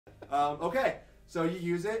Okay, so you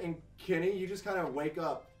use it, and Kenny, you just kind of wake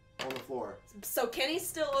up on the floor. So Kenny's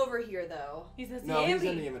still over here, though. He's in the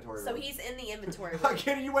inventory room. So he's in the inventory room.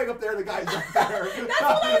 Kenny, you wake up there, the guy's up there. That's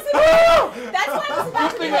what I was about. That's what I was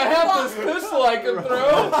about Good thing I have this pistol I can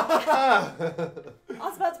throw. I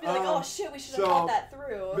was about to be like, oh shit, we should have thought that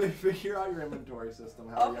through. Figure out your inventory system.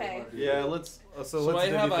 How you guys want to do Yeah, this. let's. So I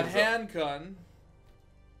have a handgun.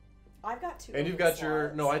 I've got 2. And you've got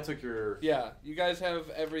your. No, I took your. Yeah, you guys have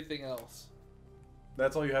everything else.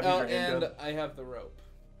 That's all you have. Oh, your handgun? and I have the rope.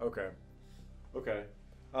 Okay. Okay.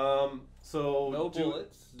 So no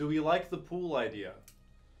bullets. Do we like the pool idea?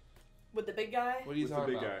 With the big guy? What are you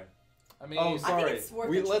talking about? I mean, oh, sorry. I think it's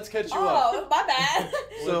worth let's catch you up. Oh, my bad.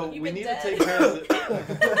 So we need to take care of it.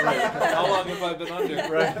 Right. How long have I been under?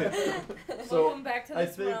 Right. So welcome back to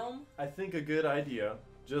this realm. I think a good idea,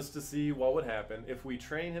 just to see what would happen if we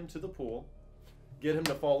train him to the pool, get him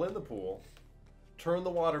to fall in the pool, turn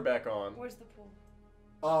the water back on. Where's the pool?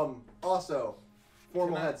 Also,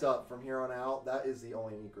 formal heads up, from here on out, that is the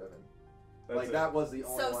only Neat Ribbon. That was the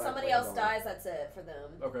only one. So somebody else dies, that's it for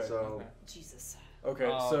them. Okay. So Jesus.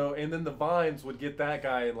 Okay, so and then the vines would get that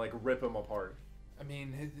guy and like rip him apart. I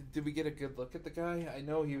mean, did we get a good look at the guy? I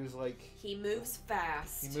know he was like... He moves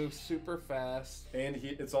fast. He moves super fast. And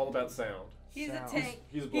it's all about sound. He's a tank.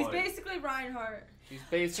 He's blind. He's basically Reinhardt. He's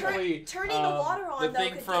basically... Turning the water on, the though,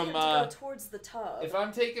 thing could from, get him to go towards the tub. If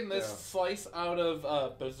I'm taking this slice out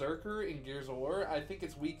of Berserker in Gears of War, I think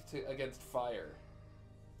it's weak against fire.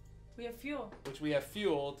 We have fuel. Which we have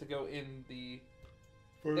fuel to go in the...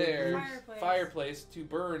 fireplace to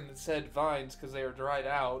burn said vines because they are dried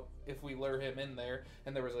out if we lure him in there,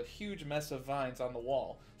 and there was a huge mess of vines on the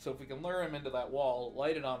wall. So if we can lure him into that wall,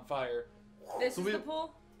 light it on fire. This is the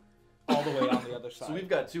pool? All the way on the other side. So we've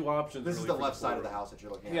got 2 options. This is the left side of the house that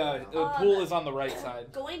you're looking at. Yeah, the pool is on the right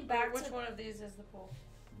side. Going back Which one of these is the pool?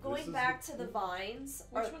 Going back to the vines.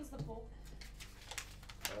 Which one's the pool?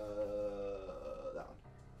 That one.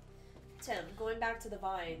 Tim, going back to the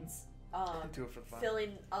vines.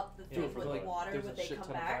 Filling up the thing with the water when they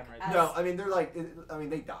come back. No, I mean they're like,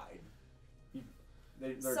 they died.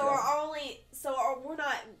 We're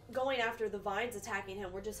not going after the vines attacking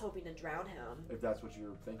him. We're just hoping to drown him. If that's what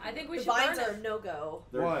you're thinking. I think we the should vines burn are no go.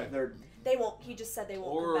 Why? They won't. He just said they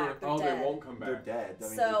won't come back. They're dead. They won't come back. They're dead. I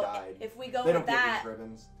mean, so they died. If we go they with don't that, get these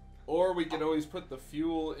ribbons. Or we could always put the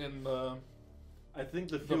fuel in the. I think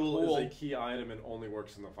the fuel is a key item and only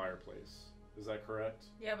works in the fireplace. Is that correct?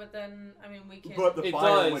 Yeah, but then we can't. But the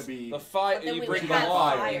fire would be the fire. You bring the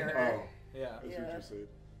fire. Oh, yeah. That's what you said.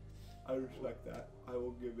 I respect that. I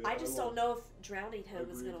will give it. I just don't know if drowning him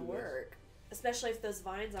is gonna work, especially if those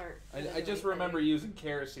vines aren't. I just remember using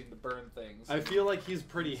kerosene to burn things. I feel like he's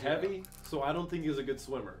pretty heavy, so I don't think he's a good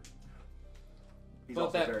swimmer. He's but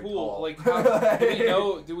also that very pool, tall. like,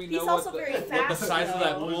 how, do we know what the size of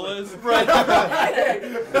that pool is? Right.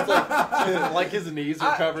 It's like his knees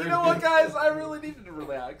are covered. You know what, guys? I really needed to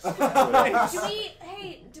relax. Do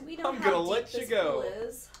we know I'm how gonna deep let you this go. pool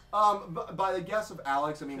is? By the guess of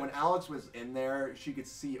Alex, I mean, when Alex was in there, she could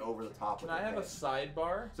see over the top of it. Can I have a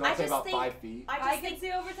sidebar? So I'd say about 5 feet. I can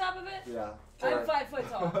see over top of it? Yeah. I'm 5 foot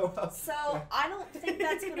tall. So I don't think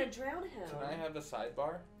that's gonna drown him. Can I have a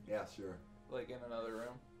sidebar? Yeah, sure. Like in another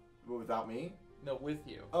room? Without me? No, with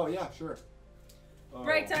you. Oh, yeah, sure.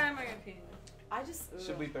 Break time, I gotta pee.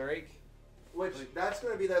 Should we break? Which, that's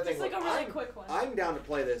going to be that thing. Just like a really quick one. I'm down to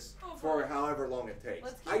play this for however long it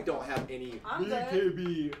takes. I don't have any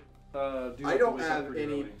BKB. I don't have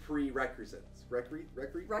any prerequisites. Requisites?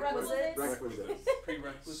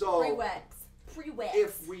 Prerequisites. So, Prereqs.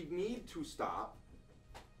 if we need to stop,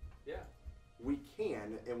 yeah, we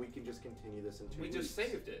can, and we can just continue this in 2 weeks. We just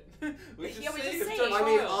saved it. we just saved it. I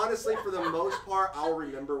mean, honestly, for the most part, I'll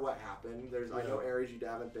remember what happened. I know areas you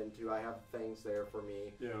haven't been to. I have things there for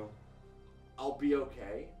me. Yeah. I'll be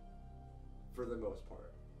okay for the most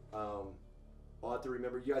part. I'll have to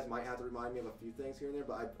remember. You guys might have to remind me of a few things here and there,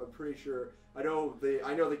 but I'm pretty sure. I know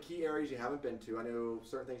the key areas you haven't been to. I know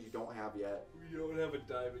certain things you don't have yet. We don't have a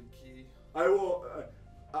diamond key.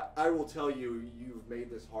 I will tell you, you've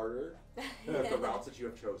made this harder with the routes that you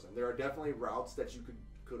have chosen. There are definitely routes that you could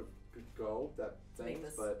go but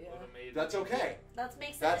that's okay.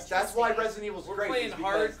 That's why Resident Evil's great. We're playing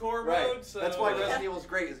hardcore mode, so that's why Resident Evil's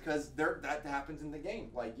great is because that happens in the game.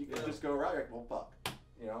 Like you can just go right, like, well, fuck,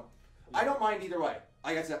 you know. I don't mind either way.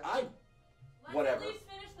 Like I said, whatever. Let's at least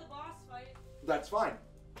finish the boss fight. That's fine.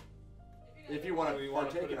 If you want to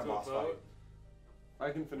partake in a boss fight. I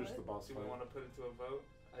can finish the boss fight. Do we want to put it to a vote?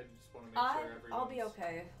 I just want to make sure everyone's... I'll be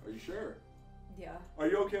okay. Are you sure? Yeah. Are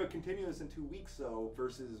you okay with continuing this in 2 weeks, though,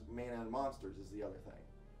 versus Man and Monsters is the other thing?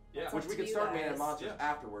 Yeah. Which we could start manning monsters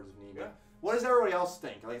afterwards if need be. Yeah. What does everybody else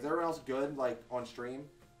think? Like, is everyone else good, like, on stream?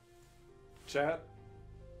 Chat?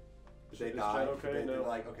 Did they die? Chat okay? No.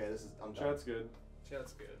 Like, okay, this is... I'm done. Chat's good.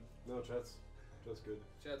 Chat's good. No, chat's good.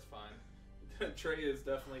 Chat's fine. Trey is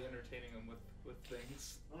definitely entertaining them with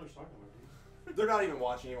things. I don't know what you're talking about. They're not even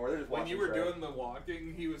watching anymore. They're just watching When you were Trey. doing the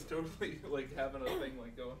walking, he was totally, like, having a thing,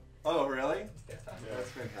 like, going... Oh, really? Yeah. That's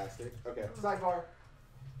fantastic. Okay, sidebar.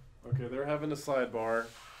 Okay, they're having a sidebar.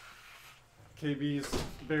 KB's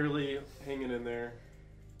barely hanging in there.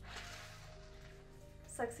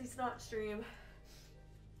 Sexy snot stream.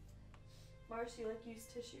 Mars, you like use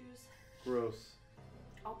tissues? Gross.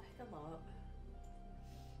 I'll pick them up.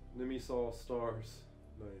 Nimi saw stars.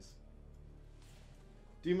 Nice.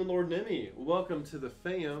 Demon Lord Nimi, welcome to the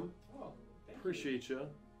fam. Oh, Appreciate you.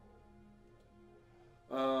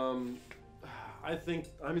 I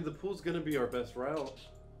mean, the pool's gonna be our best route.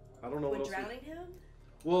 I don't know what else. Drowning him?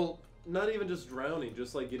 Well, not even just drowning,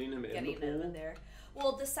 just like getting him in the pool. Getting him in there.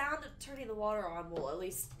 Well, the sound of turning the water on will at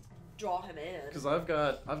least draw him in. Because I've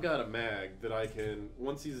got a mag that I can.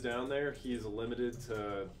 Once he's down there, he's limited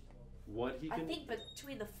to what he can. I think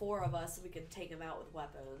between the 4 of us, we could take him out with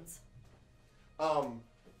weapons.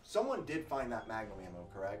 Someone did find that magnum ammo,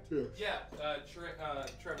 correct? Yeah,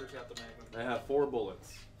 Trevor's got the magnum. I have 4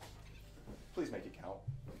 bullets. Please make it count.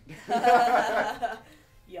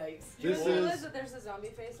 Yikes. Do you realize that there's a zombie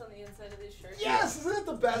face on the inside of these shirts? Yes! Isn't it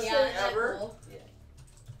the best thing ever? Cool. Yeah.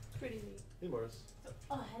 Pretty neat. Hey, Mars.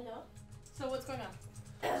 Oh, hello. So what's going on?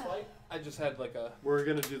 I just had, like, a... We're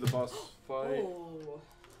gonna do the boss fight. Oh.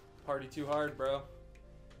 Party too hard, bro.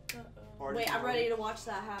 Wait, I'm ready to watch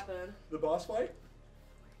that happen. The boss fight?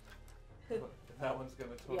 That one's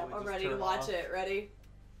gonna totally Yep, I'm just ready to turn watch off. it. Ready?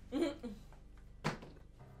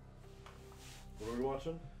 What are we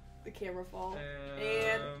watching? The camera fall.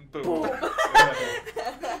 And boom. Boom.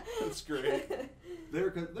 That's great.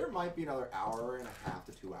 There might be another hour and a half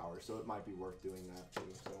to 2 hours, so it might be worth doing that too.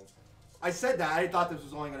 So, I said that. I thought this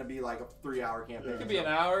was only going to be like a 3-hour campaign. It could be an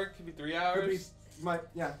hour. It could be 3 hours.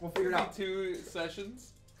 Yeah, we'll figure it out. Could be 2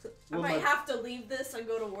 sessions. I might have to leave this and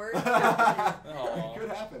go to work. It could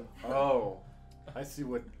happen. Oh, I see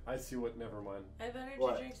what. Never mind. I have energy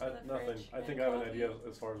What? drinks in the Nothing. fridge. I think I have an idea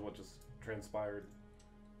as far as what just transpired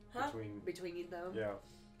Between them. Yeah.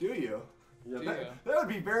 Do you? Yeah. That would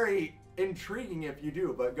be very intriguing if you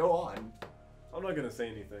do, but go on. I'm not gonna say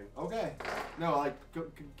anything. Okay. No, like,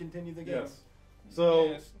 continue the game. Yes. So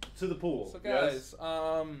Yes. to the pool. So guys,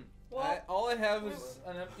 Yes? all I have is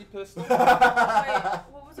an empty pistol. Wait,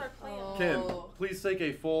 what was our plan? Ken, please take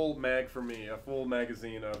a full mag for me, a full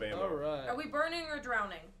magazine of ammo. All right. Are we burning or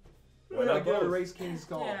drowning? Why not Go both? erase Kenny's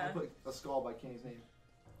skull. Yeah. I'll put a skull by Kenny's name.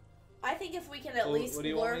 I think if we can at So least what do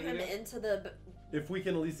you lure want me him to do? into the, If we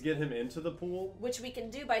can at least get him into the pool. which we can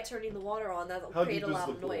do by turning the water on, that'll How create a deep is the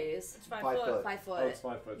loud pool? noise. It's 5 5 foot. foot. 5 foot. Oh, it's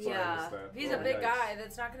 5 foot. Sorry, I Yeah. missed that. If he's a Oh, big yikes. guy,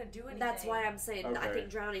 that's not going to do anything. That's why I'm saying I Okay. think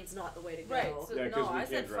drowning's not the way to go. Right, so Yeah, 'cause no, we I can't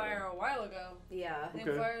said drown fire a while ago. Yeah. I think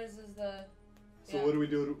Okay. fires is the... So yeah. what do we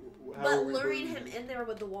do? How But are we luring burning him in there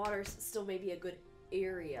with the water still may be a good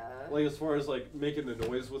area. Like as far as like making the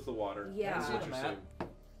noise with the water. Yeah. That's See the interesting. map?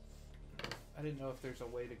 I didn't know if there's a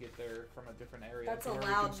way to get there from a different area. That's a to where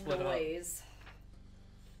we loud can split up. noise.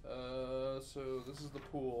 So this is the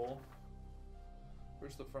pool.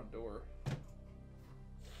 Where's the front door? Oh,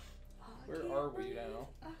 I Where can't are we breathe. now?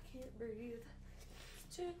 I can't breathe.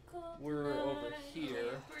 It's too cold. We're over I here.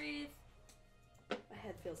 can't breathe. My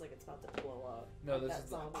head feels like it's about to blow up. No, Like this that is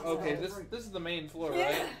zombie okay. sound. This is the main floor,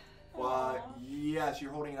 right? Yes,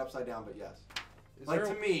 you're holding it upside down, but yes. Is Like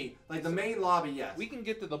there to me, like the main lobby, yes. we can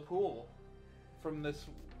get to the pool from this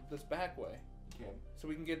back way, can. so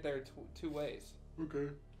we can get there two ways. Okay.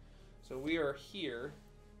 So we are here.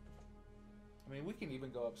 I mean, we can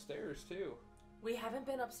even go upstairs too. We haven't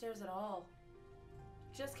been upstairs at all.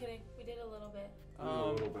 Just kidding. We did a little bit.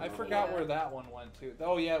 I forgot where that one went to.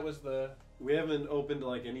 Oh yeah, it was the. We haven't opened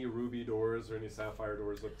like any ruby doors or any sapphire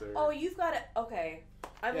doors up there. Oh, you've got it. Okay.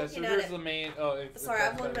 I'm Yeah, so looking at here's it. the main. Oh, if Sorry,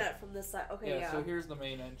 that's I'm looking better. at it from this side. Okay, Yeah, yeah. so here's the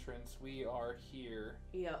main entrance. We are here,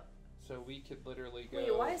 Yep. so we could literally go.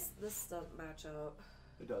 Wait, why does this stuff match up?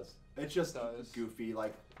 It does. It's just does. goofy,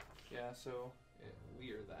 like, Yeah, so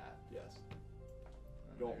we are that. yes.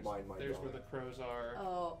 And Don't there's- mind my There's dog. where the crows are.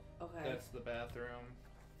 Oh, okay. That's the bathroom.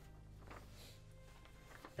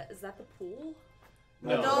 Is that the pool?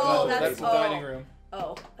 No, that's the dining room.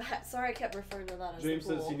 Oh, sorry, I kept referring to that as James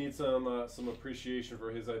the pool. says he needs some appreciation for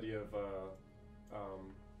his idea of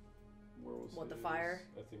where was What, the his? fire?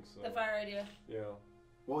 I think so. The fire idea. Yeah,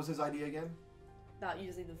 What was his idea again? Not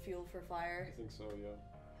using the fuel for I fire. think so.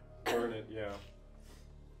 Yeah, burn it. Yeah.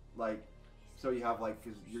 Like, So you have like,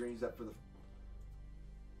 because you're gonna use that for the.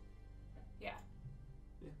 Yeah.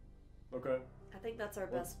 Okay. I think that's our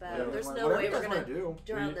best bet. Yeah, There's no way we're gonna do.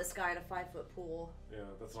 drown this guy in a 5-foot pool. Yeah,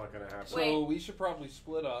 that's not gonna happen. So we should probably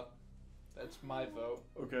split up. That's my vote.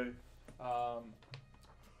 Okay.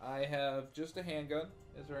 I have just a handgun.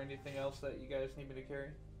 Is there anything else that you guys need me to carry?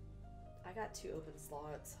 I got 2 open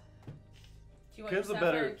slots. Do you want Ken's your a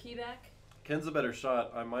sapphire better- key back? Ken's a better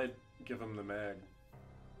shot. I might give him the mag.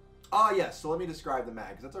 Ah, yes. So let me describe the mag,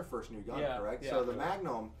 because that's our first new gun, Yeah, correct? yeah. So the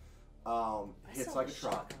Magnum hits still like a have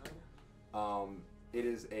truck. shotgun. It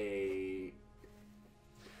is a.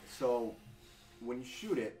 So when you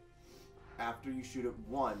shoot it, after you shoot it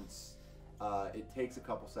once, it takes a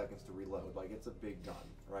couple seconds to reload. Like, it's a big gun,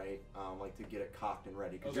 right? Like, to get it cocked and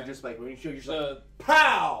ready. Because you're just like, when you shoot, you're just like,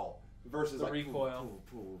 POW! Versus the like, recoil. poof,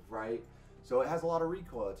 poof, poof, right? So it has a lot of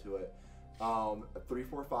recoil to it. A 3,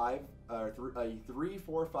 4, 5, a 3,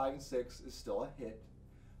 4, 5, and 6 is still a hit.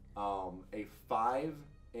 A 5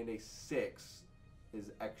 and a 6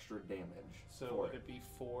 is extra damage. So would it be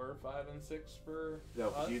 4, 5, and 6 for No,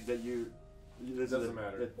 us? this doesn't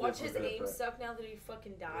matter. Watch his aim suck now that he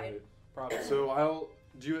fucking died. Right. Probably. So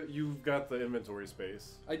you've got the inventory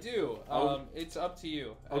space. I do. It's up to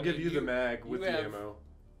you. I'll give you the mag with the have- ammo.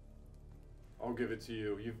 I'll give it to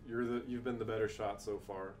you. You've been the better shot so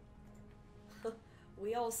far.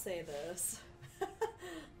 We all say this.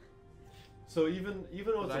 So even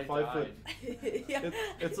though it's a 5 foot, Yeah.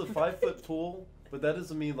 it's a 5 foot pool, but that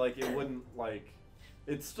doesn't mean like it wouldn't like.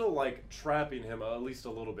 It's still like trapping him at least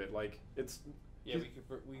a little bit. Like it's. Yeah,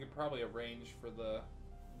 we could probably arrange for the,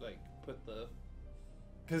 like, put the.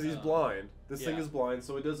 Because he's blind. This thing yeah. is blind,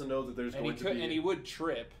 so it doesn't know that there's going to be. And he would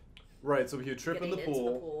trip. Right, so he would trip in the Getting into the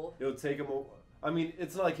pool. It would take him. I mean,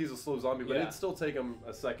 it's not like he's a slow zombie, but Yeah. it'd still take him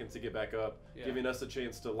a second to get back up, Yeah. giving us a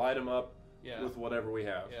chance to light him up with whatever we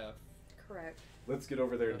have. Yeah. Correct. Let's get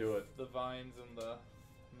over there and do it. The vines and the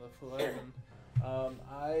flood.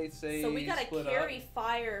 I say. So we gotta split carry up.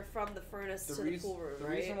 fire from the furnace to the pool room, The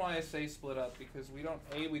right? reason why I say split up because we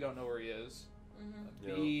don't know where he is.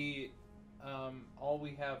 Mm-hmm. B, all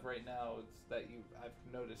we have right now is that I've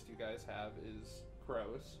noticed you guys have is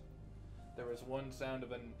crows. There was one sound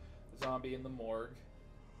of a zombie in the morgue.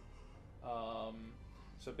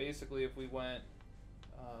 So basically, if we went,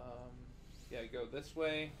 go this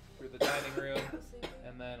way through the dining room,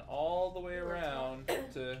 and then all the way around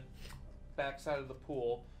to backside of the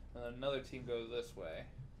pool, and then another team goes this way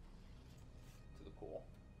to the pool.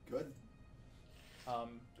 Good.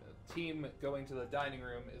 Team going to the dining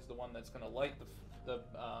room is the one that's going to light the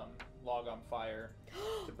log on fire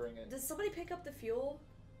to bring it. Does somebody pick up the fuel?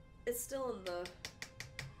 It's still in the.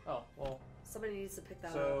 Oh, well. Somebody needs to pick that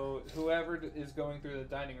up. So whoever is going through the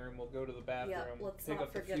dining room will go to the bathroom, Yeah, let's pick not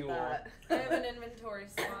up the forget fuel. that. I have an inventory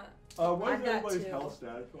slot. What I've is got everybody's 2. health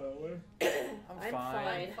status, by the way? I'm fine.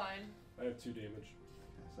 I'm fine. I have 2 damage.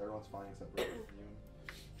 So everyone's fine except for you.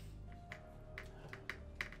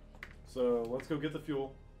 So let's go get the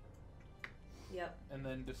fuel. Yep. And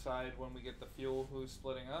then decide when we get the fuel who's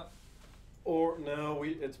splitting up. Or no,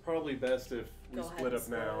 it's probably best if we Go ahead split and up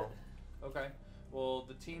now. Okay. Well,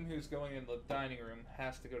 the team who's going in the dining room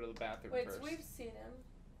has to go to the bathroom Wait, first. so we've seen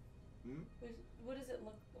him. What does it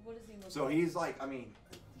look? What does he look? So like? he's like, I mean,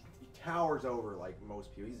 he towers over like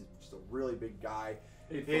most people. He's just a really big guy.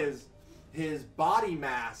 8 foot. His body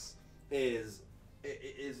mass is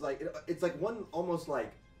like it's like one almost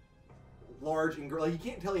like large and like you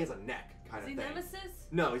can't tell he has a neck kind Is of he thing. Nemesis?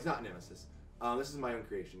 No, he's not Nemesis. This is my own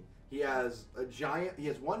creation. He has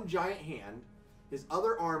one giant hand. His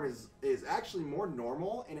other arm is actually more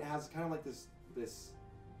normal, and it has kind of like this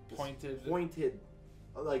Pointed,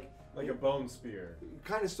 like a bone spear.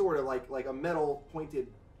 kind of sort of like a metal pointed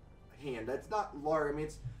hand. That's not large. I mean,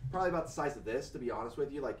 it's probably about the size of this, to be honest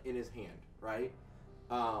with you, like in his hand, right? It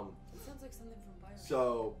sounds like something from Bioshock.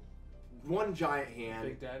 So one giant hand.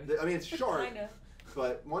 Big Daddy? I mean, it's short, Kinda.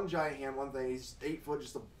 but one giant hand, one thing. He's 8 foot,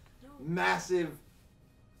 just a No. massive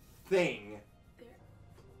thing.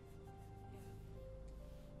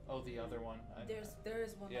 Oh, the other one. There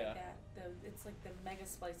is one Yeah. like that. It's like the Mega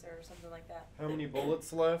Splicer or something like that. How many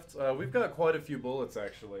bullets left? We've got quite a few bullets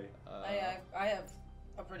actually. I have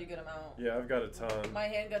a pretty good amount. Yeah, I've got a ton. My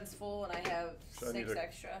handgun's full and I have So I need 6 to-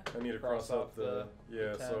 extra. I need to Cross cross off out the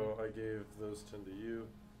 10. so I gave those 10 to you.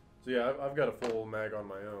 So yeah, I've got a full mag on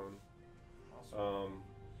my own. Awesome.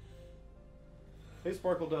 Hey,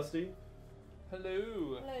 Sparkle Dusty.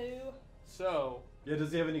 Hello. Hello. So, Yeah,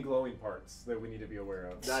 does he have any glowing parts that we need to be aware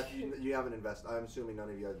of? That you haven't invested. I'm assuming none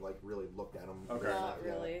of you guys like really looked at him. Okay. Not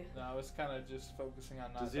really. no, I was kind of just focusing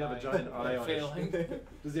on not Does he have a dying giant eye and on failing. his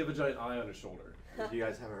Does he have a giant eye on his shoulder? You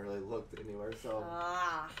guys haven't really looked anywhere, so.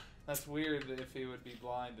 That's weird if he would be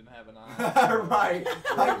blind and have an eye. Right.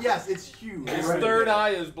 Yes, it's huge. His right third there. eye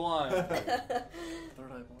is blind.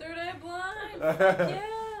 Third eye blind. Yeah.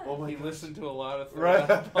 Well, he listened to a lot of third Right.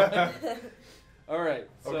 eye blind. All right.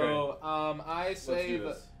 So Okay. I say do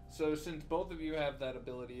that. this. So since both of you have that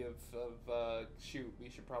ability of shoot, we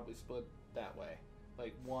should probably split that way.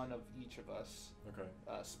 Like one of each of us. Okay.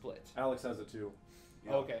 Split. Alex has it too.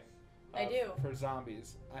 Yeah. Okay. I do. For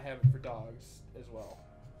zombies, I have it for dogs as well.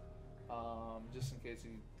 Just in case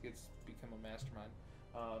he gets become a mastermind.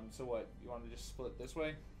 So what? You want to just split this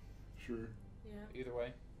way? Sure. Yeah. Either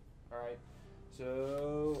way. All right.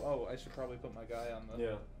 So, I should probably put my guy on the.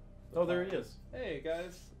 Yeah. Oh, there he is. Hey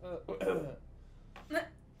guys.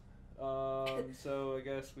 So I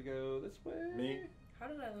guess we go this way. Me. How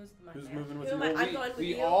did I lose my Who's hair? moving with Who you? am I? I'm going with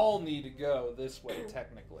we you. all need to go this way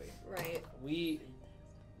technically. Right. We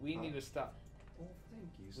need to stop. Well, thank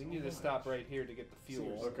you. We need to stop right here to get the fuel.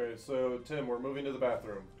 Seriously. Okay, so Tim, we're moving to the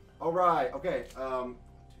bathroom. All right. Okay. 2,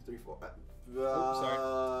 3, 4.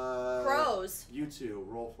 sorry. Crows. You two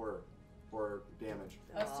roll for damage.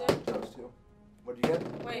 Us Aw. two? Those two. What'd you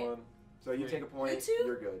get? Wait. 1. So you Three. take a point. You two?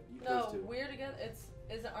 You're good. No, Those two. we're together.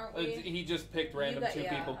 Aren't we? He just picked random got- two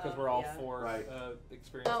yeah, people because we're all yeah. four Right.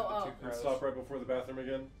 experiencing Oh, the two And crows. stop right before the bathroom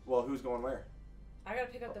again. Well, who's going where? I gotta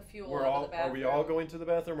pick up the fuel. We're out of all. the bathroom. Are we all going to the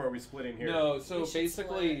bathroom, or are we splitting here? No, so We should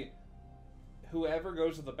basically, whoever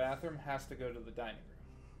goes to the bathroom has to go to the dining room.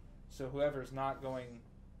 So whoever's not going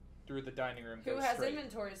through the dining room Who goes has straight.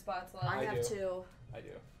 inventory spots left? I I have do. 2. I do.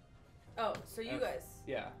 Oh, so you guys.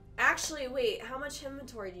 Yeah. Actually, wait. How much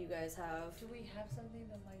inventory do you guys have? Do we have something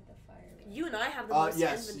to light the fire with? You and I have the most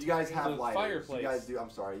Yes, inventory. you guys have The lighters. fireplace. You guys do. I'm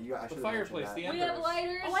sorry. You guys, I The should fireplace, have the mentioned We have embers.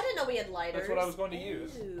 lighters. Oh, I didn't know we had lighters. That's what I was going to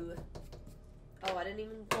use. Ooh. Oh, I didn't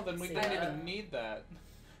even. Well, then we see didn't that. even need that.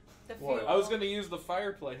 The What? fuel. I was going to use the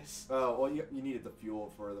fireplace. Oh, well, you needed the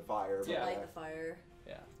fuel for the fire. But Yeah. Light the fire.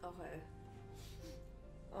 Yeah. Okay.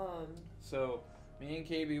 So, me and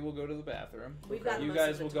KB will go to the bathroom. We've got the You most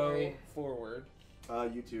guys will go inventory. forward.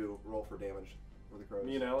 You two roll for damage for the crows.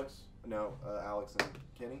 Me and Alex. No, Alex and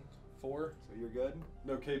Kenny. 4. So you're good.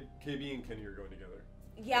 No, KB and Kenny are going together.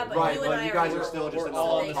 Yeah, but Right, you but and I you guys are are still just we're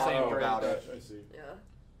all on the talking same page. about it. Gotcha, I see. Yeah.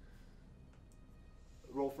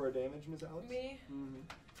 Roll for a damage, Miss Alex. Me? Mm-hmm.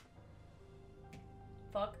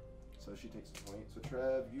 Fuck. So she takes a point. So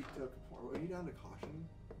Trev, you took. Are you down to caution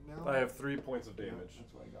now? I have 3 points of Yeah, damage.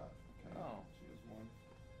 that's what I got. Okay. Oh. She has 1.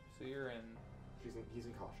 So you're in. He's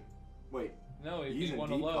in caution. Wait, No, you'd He's be in one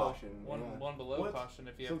deep below. caution, One yeah. below What? caution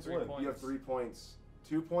if you have Since 3 when? points. you have 3 points.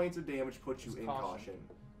 2 points of damage puts you It's in caution. caution.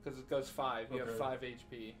 Because it goes 5. You have Okay. 5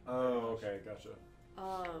 HP. Oh, okay, gotcha.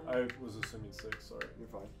 I was assuming 6. Sorry. You're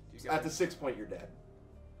fine. You At the guys- 6th point, you're dead.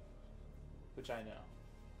 Which I know.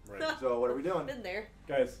 Right. So what are we doing? Been there.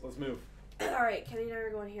 Guys, let's move. All right, Kenny and I are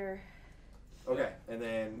going here. Okay, and And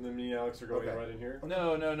then then me and Alex are going Okay. right in here.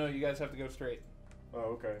 No. You guys have to go straight. Oh,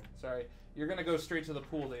 okay. Sorry. You're going to go straight to the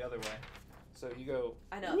pool the other way. So you go.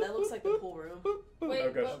 I know that looks like the pool room. Wait,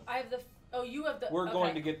 Okay. but I have the. Oh, you have the. We're okay.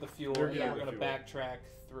 going to get the fuel. We're and getting we're the going to fuel. backtrack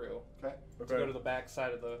through. okay. To go Okay. to the back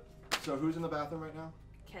side of the. So who's in the bathroom right now?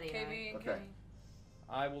 Kenny and I. KB and Okay. Kenny.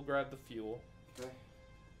 I will grab the fuel. Okay.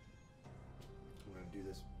 I'm gonna do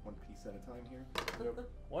this one piece at a time here. Yep.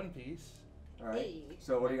 One piece. All right. Hey.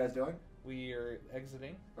 So what are you guys doing? We are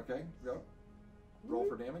exiting. Okay, go. Roll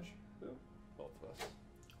for damage. Both of us.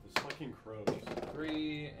 Those fucking crows.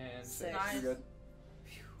 3 and 6. Six. Nice. You're good.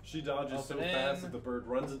 She dodges Up so and in. fast that the bird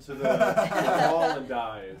runs into the wall and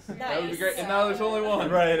dies. That would be Nice. great. And now there's only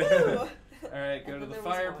one. Right. Woo. Alright, go And to then the there was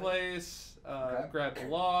one. fireplace, Okay. grab the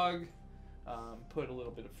log, put a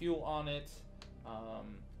little bit of fuel on it,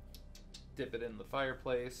 dip it in the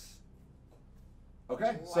fireplace.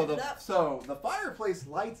 Okay, Light it up. so the fireplace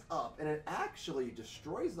lights up, and it actually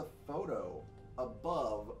destroys the photo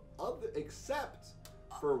above, except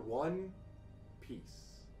for one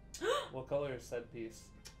piece. What color is said piece?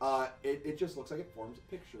 It just looks like it forms a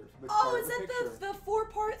picture. It's Oh, part is of that picture. the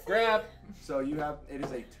 4-part thing? Grab! So you have it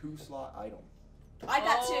is a 2-slot item. I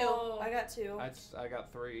got Oh. 2. I got 2. I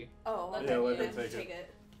got 3. Oh, Let okay. Yeah, let Then him take take it.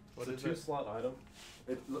 it. What It's is a it? 2-slot item.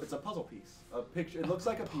 It's a puzzle piece. A picture. It looks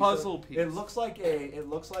like a piece Puzzle of, piece. It looks like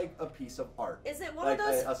a piece of art. Is it one Like of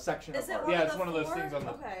those? a section Is of it art. one Yeah, of it's the one of those 4? things on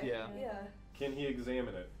the. Okay. Yeah. Yeah. Can he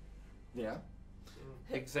examine it? Yeah.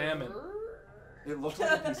 Examine. It looks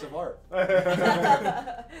like a piece of art.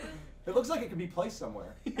 It looks like it could be placed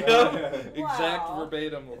somewhere. Exact Wow.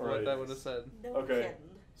 verbatim of what Right. that would have said. No Okay. kidding.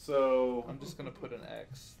 So, I'm just gonna put an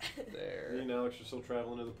X me there. and Alex are still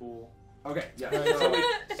traveling to the pool. Okay. Yeah. Alright, so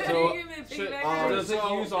we- So so- you give me a should- piggyback Um, Does it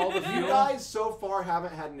so use all the You fuel? guys so far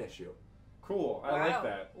haven't had an issue. Cool. I like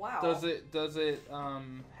that. Wow. Does it does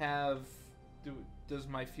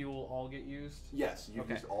my fuel all get used? Yes, you've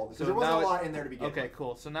used all this. So there wasn't a lot in there to begin with. Okay,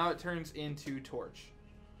 cool. So now it turns into torch.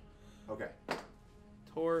 Okay.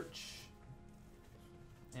 Torch.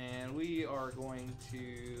 And we are going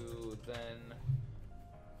to then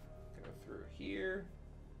go through here.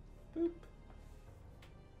 Boop.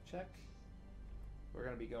 Check. We're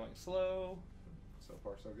going to be going slow. So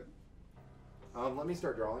far, so good. Let me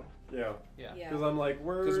start drawing. Yeah. Yeah. Because I'm like,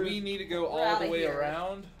 because we need to go all the way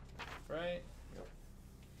around, right? Yep.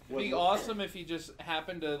 It'd be awesome if you just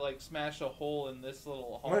happened to like smash a hole in this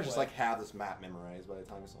little hallway. I'm gonna just like have this map memorized by the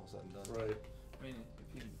time it's all said and done. Right. I mean,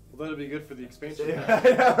 if you... Well, that'd be good for the expansion.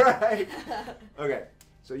 Yeah, right. Okay,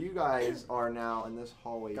 so you guys are now in this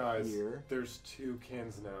hallway here. There's 2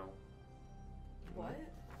 cans now. What?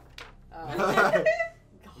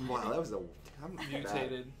 Wow, that was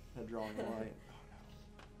mutated. Bad drawing a light.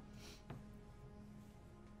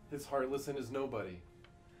 His heartless and his nobody.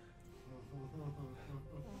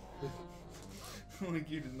 Like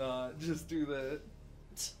you did not just do that.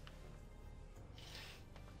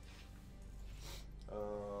 I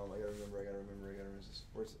gotta remember.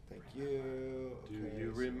 Where's it? Thank you. Do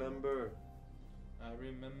you remember? I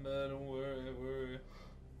remember, don't worry.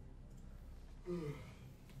 I'm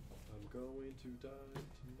going to die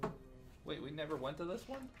tomorrow. Wait, we never went to this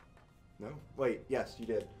one? No. Wait, yes, you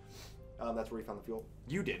did. That's where you found the fuel.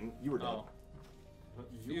 You didn't. You were dead. Oh.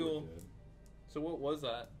 Fuel. So what was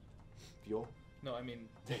that? Fuel? No, I mean,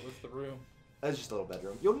 what was the room? That's just a little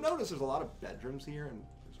bedroom. You'll notice there's a lot of bedrooms here, and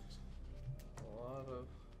A lot of...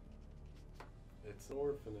 It's an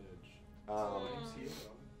orphanage.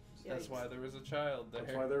 That's why there was a child there.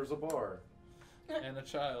 That's why there's a bar. And a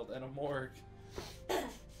child, and a morgue.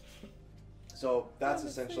 So that's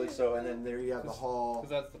essentially and then there you have the hall. Because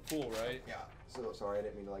that's the pool, right? Yeah. So sorry, I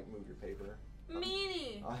didn't mean to like move your paper.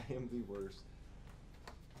 Meanie. I am the worst.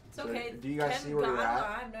 It's okay. Do you guys see where you're at?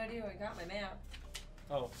 I have no idea where I got my map.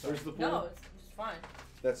 Oh, there's the pool. No, it's fine.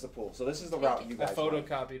 That's the pool. So this is the route you guys I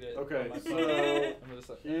photocopied it. Okay,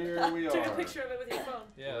 so here we are. Take a picture of it with your phone.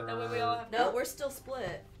 Yeah. That way we all have. No, we're still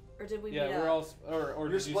split. Or did we? Yeah, meet we're up? all. Or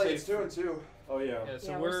you're did you split. say It's 2 and 2. Oh yeah. Yeah.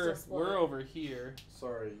 So Yeah, we're over here.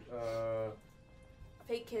 Sorry.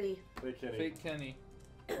 Fake Kitty. Fake Kenny. Fake Kenny.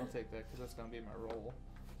 I'll take that because that's gonna be my role,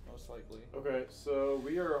 most likely. Okay, so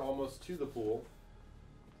we are almost to the pool.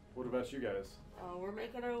 What about you guys? Oh, we're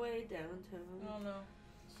making our way downtown. Oh no.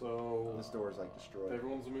 So This door is like destroyed.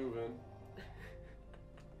 everyone's moving.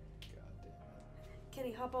 God damn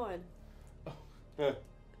Kenny, hop on. it.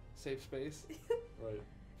 Safe space. Right.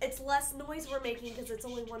 It's less noise we're making because it's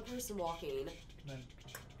only one person walking.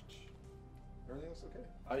 Everything else okay?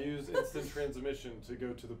 I use instant transmission to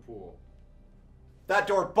go to the pool. That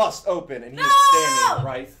door busts open and he's standing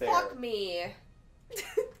right there. Fuck me.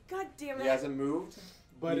 God damn it. He hasn't moved.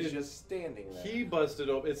 But he's just standing there. He busted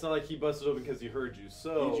open. It's not like he busted open because he heard you.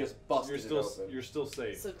 So he just busted you're still it open. You're still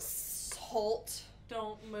safe. So halt.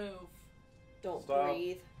 Don't move. Don't Stop.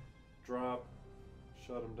 breathe. Drop.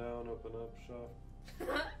 Shut him down. Open up. Shut.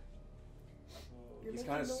 You're He's making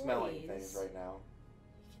kind of smelling noise. things right now.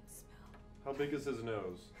 How big is his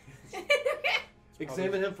nose?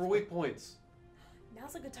 Examine him for weak points.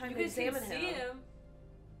 Now's a good time You to guys can examine see him.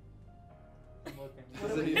 I'm looking.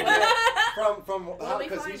 What are we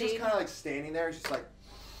Because he's just finding? kind of like standing there. He's just like.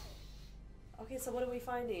 Okay, so what are we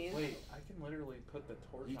finding? Wait, I can literally put the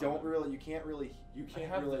torch. You on don't him. really. You can't really. You I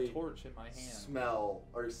can't have really the torch in my hand. smell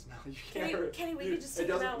or smell. You can't. Kenny, we you- could just it take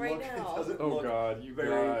him doesn't out right look- now. It doesn't Oh look God, you very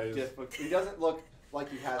guys. difficult. He doesn't look like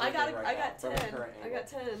he has. I got anything right I got now from 10. the current I angle. got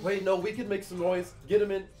 10. Wait, no, we can make some noise. Get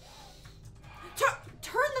him in.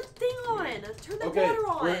 Turn the thing on. Turn the Okay, water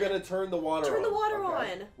on. we're gonna turn the water on. Turn the water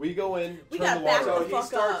Okay. on. We go in, We turn got the back water So the on. he fuck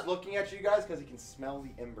starts up. looking at you guys because he can smell the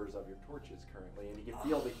embers of your torches currently, and he can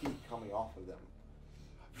feel the heat coming off of them.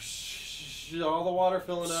 All the water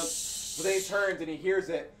filling up. But then he turns and he hears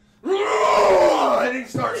it, and he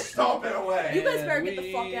starts stomping away. You guys better And get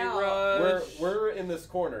the fuck we out. rush. We're in this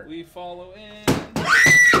corner. We follow in.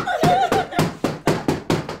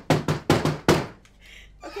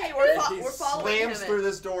 Okay, And we're he following him. slams through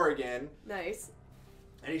this door again, Nice.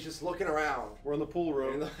 and he's just looking around. We're in the pool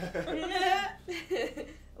room.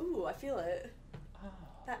 Ooh, I feel it.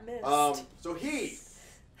 That mist. So he,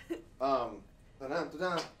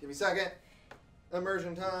 dun-dun-dun-dun. Give me a second.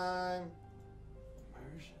 Immersion time.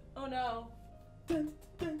 Oh no. The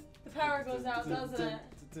power goes out, doesn't it?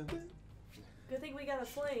 Good thing we got a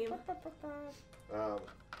flame.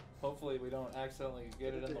 Hopefully we don't accidentally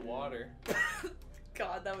get it in the water.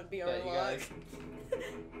 God, that would be our Yeah, you luck. guys.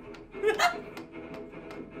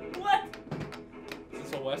 What? This is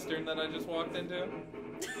Universal Western that I just walked into?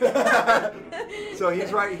 So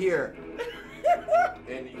he's right here.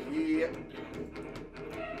 And he...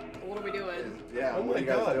 What are we doing? Yeah, oh what my are you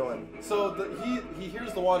guys God. doing? So he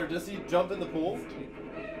hears the water. Does he jump in the pool?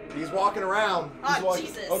 He's walking around. Ah, walking.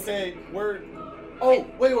 Jesus. Okay, we're... Oh,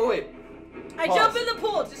 wait. I Pause. jump in the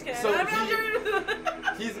pool. Just kidding. So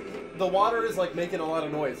the water is like making a lot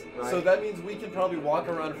of noise. Right. So that means we can probably walk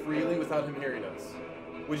around freely without him hearing us.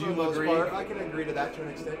 Would you agree? I can agree to that to an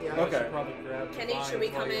extent, yeah. Okay. I should probably grab the Kenny, vines should we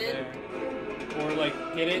while come you're in? there. Or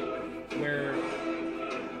like get it where...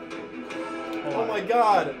 Oh my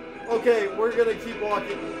God. Okay, we're gonna keep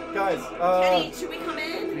walking. Guys, Kenny, should we come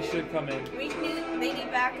in? We should come in. They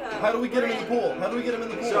need backup. how do we get him in the pool? How do we get him in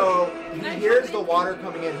the pool? So he hears the water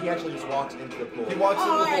coming in. He actually just walks into the pool. He walks into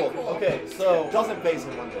the alright, pool. cool. Okay, so... Doesn't face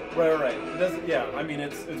him one bit. Right. It doesn't, yeah, I mean,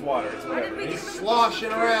 it's water. It's Why did whatever. we get He's him in the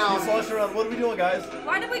sloshing around. He's sloshing around. What are we doing, guys?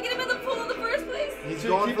 Why did we get him in the pool in the first place? He's Dude,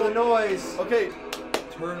 going keep for the on- noise. Okay.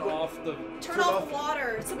 Turn off the... Turn off the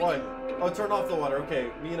water so we Why? can... Oh, turn off the water.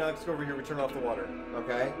 Okay, me and Alex go over here. We turn off the water.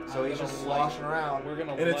 Okay, so I'm he's gonna just light- sloshing around. We're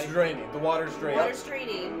gonna And it's draining. The water's draining. Water's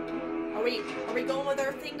draining. Are we going with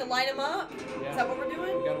our thing to light him up? Yeah. Is that what we're We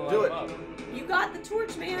doing? gotta light Do them it. up. You got the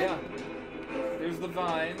torch, man. Yeah. Here's the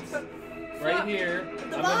vines. Right here. The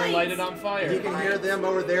I'm gonna light vines. it on fire. He can hear them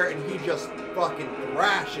over there, and he just fucking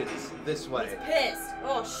thrashes this He's way. pissed.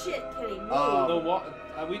 Oh shit, Kenny, move.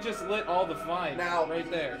 We just lit all the vines Now, right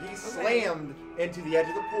there. He slammed into the edge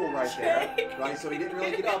of the pool right there, right? So he didn't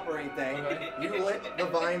really get up or anything. Okay. You lit the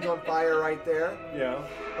vines on fire right there. Yeah.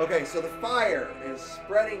 Okay, so the fire is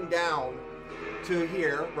spreading down to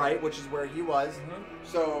here, right, which is where he was.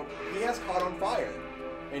 So he has caught on fire,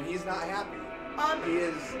 and he's not happy. He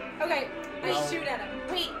is. Okay, I No. shoot at him.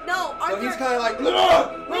 Wait, no, So aren't he's there... kind of like. Wait.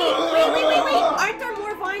 Aren't there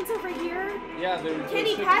more vines over here? Yeah,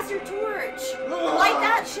 Kenny, pass your torch. Light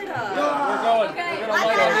that shit up. We're going. Okay, We're gonna Light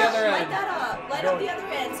light that on the up. other Light end. that up. Light up the other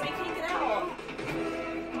end so we can't get out.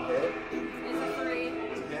 It's a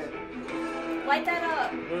 3. Light that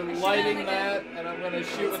up. We're I shoot lighting him that, and I'm gonna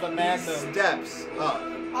shoot with a He magnum. steps up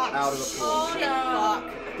out of the pool. Oh, Shit, no.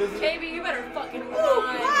 fuck. KB, you better fucking Ooh,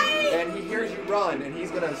 run. why? And he hears you run, and he's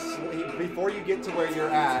gonna before you get to where you're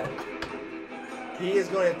at, he is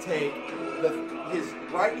going to take his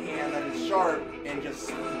right hand that is sharp and just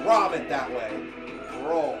throb it that way.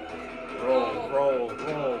 Roll. Roll.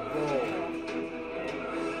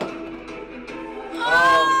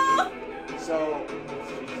 So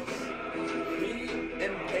he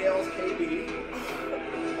impales KB.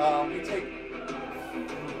 You take.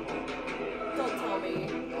 Don't tell me.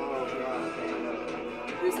 Oh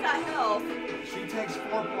god. Who's got health? She takes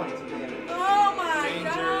 4 points of damage. Oh my Danger.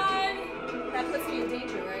 god. That puts me in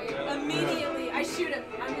danger, right? Yeah. Immediately, I shoot him.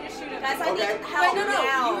 I'm gonna shoot him. Guys, I Okay. need help Wait, no.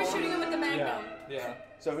 now. You were shooting him with the magnum. Yeah.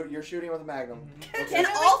 So you're shooting with a magnum. Can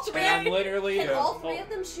all three? And I'm literally. Can all three of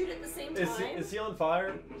them shoot at the same time? Is he on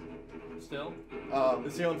fire? Still?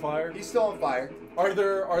 Is he on fire? He's still on fire. Are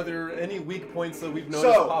there any weak points that we've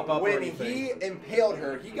noticed So pop up or when anything? he impaled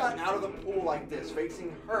her, he got out of the pool like this,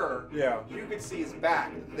 facing her. Yeah. You could see his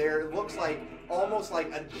back. There looks like almost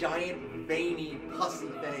like a giant veiny pussy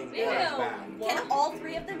thing on his Ew. back. Can all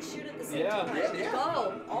three of them shoot at the same Yeah. time? Yeah.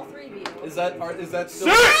 Go, all three of you. Is that still?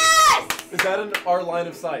 Yes! Is that in our line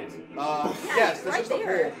of sight? Yes, this right is the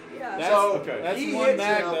there. pool. Yeah. So okay. That's he one hits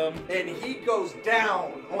magnum. him, and he goes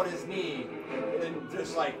down on his knee, and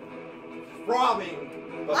just like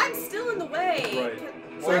throbbing. But- I'm still in the way. Right.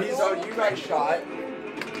 Can- So, can I so roll? you guys shot.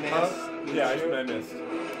 Miss. Yeah, I missed.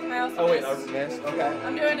 I also Oh wait, missed. Missed. Okay.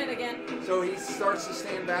 I'm doing it again. So he starts to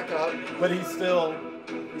stand back up. but he's still.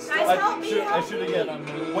 He's Guys, still, help me, shoot, help I shoot me.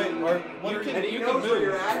 again. Wait, what are and he you knows can where move.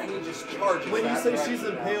 you're at, and he just charges. when you that say she's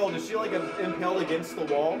direction now. impaled, is she like impaled against the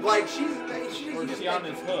wall? Like she's Or is she on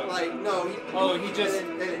his hook? Like no, He just.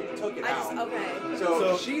 and then he took it I just, out. okay. So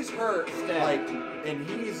So- she's hurt, Stab. like, and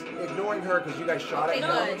he's ignoring her because you guys shot Okay, at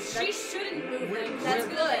him. good. She shouldn't move him. That's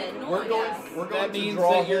good. We're going. Yes. We're going That to means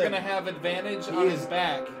draw that you're him. gonna have advantage He on is- his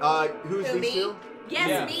back. Who's Who, these me? two? Yes,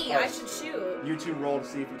 Yeah. me. I should shoot. You two roll to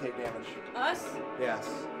see if you take damage. Us? Yes.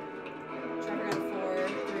 Trevor got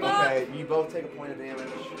 4, 3. Okay, you both take a point of damage.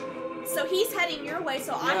 So he's heading your way,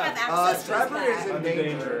 so I Yeah. have access to his Trevor back. is in I'm in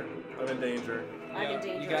danger. I'm in danger. I'm in Yeah.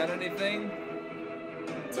 danger. You got anything?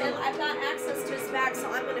 Tim, I've got access to his back, so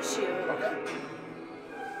I'm gonna shoot. Okay.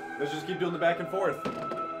 Let's just keep doing the back and forth.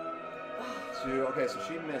 Okay, so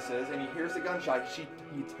she misses, and he hears the gunshot. He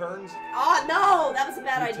turns. Oh no, that was a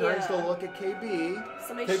bad idea. He turns to look at KB.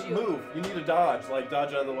 Somebody shoot. Move. You need to dodge. Like dodge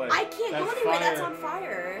out of the way. I can't go anywhere. That's on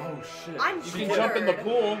fire. Oh shit. You can jump in the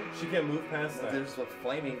pool. She can't move past that. There's a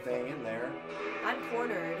flaming thing in there. I'm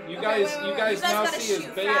cornered. You guys now see his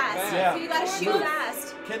back. Yeah. So you gotta shoot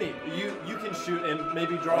fast. Kenny, you can shoot and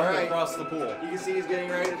maybe draw him across the pool. You can see he's getting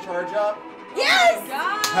ready to charge up. Yes!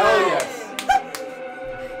 Oh Hell yes!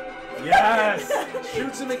 Yes!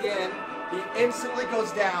 Shoots him again. He instantly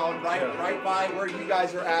goes down right by where you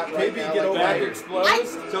guys are at right now. Get over back here.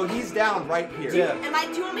 explodes. So he's down right here. Do you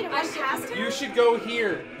want me to run past him? You should go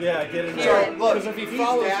here. Yeah, get in Here. there. So look, Because if he he's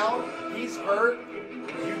follows down, he's hurt.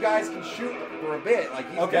 You guys can shoot for a bit, like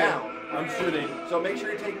he's down. I'm shooting. So make sure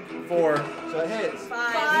you're taking 4. So it hits.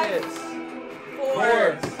 5. Hits.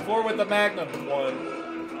 4 with the magnum. 1.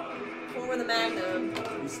 4 with the magnum.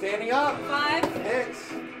 He's standing up. 5. Hits.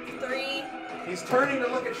 3. He's turning to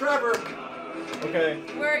look at Trevor. Okay.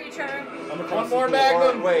 Where are you, Trevor? I'm across One the more pool.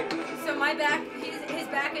 magnum. Wait. So my back, his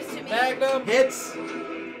back is to me. Magnum. Hits.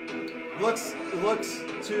 Looks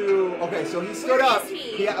to. Okay, so he stood Where up. is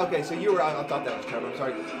he? Okay, so you were. I thought that was Trevor. I'm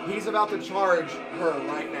sorry. He's about to charge her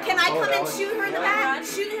right now. Can I come and Alex. shoot her in the back?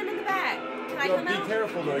 Shoot him in the back. Can I come Be out?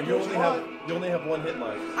 careful though. You only have 1 hit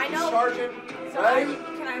life. I He's know. charging. So Ready?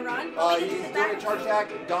 can I run? He's doing a charge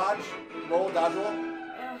attack. Dodge. Roll. Dodge roll.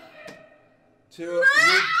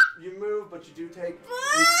 You move, but you do take.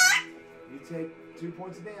 You take 2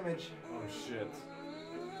 points of damage. Oh shit.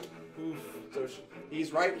 Oof. So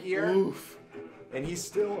he's right here. Oof. And he's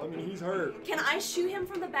still. I mean, he's hurt. Can I shoot him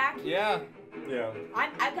from the back? Yeah. Yeah.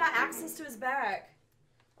 I've got access to his back.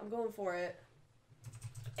 I'm going for it.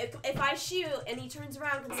 If I shoot and he turns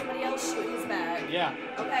around, can somebody else shoot his back? Yeah.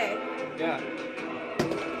 Okay. Yeah.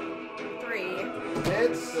 3.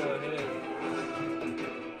 Hits. In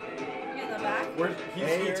the back.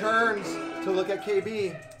 And he turns to look at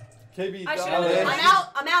KB. KB, I should've- Alex.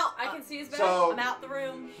 I'm out. I can see his back. So I'm out the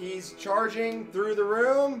room. he's charging through the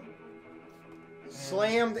room.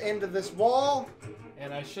 Slammed into this wall.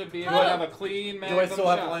 And I should be able to have a clean magnum Do I still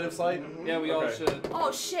have shot. line of sight? Yeah, we all Okay. should.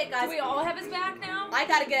 Oh shit, guys. Do we all have his back now? I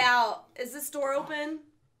gotta get out. Is this door open?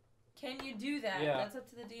 Can you do that? Yeah. That's up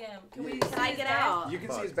to the DM. Can we? Can I get out? You can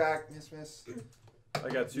see his back. Miss. I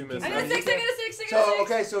got 2 misses. I got a 6. I got a 6. I got a 6. So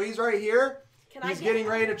okay, so he's right here. Can He's I getting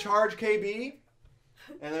ready to charge KB.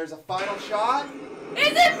 And there's a final shot.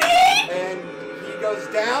 Is it me? And he goes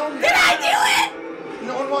down. Did I do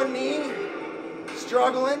it? On one knee.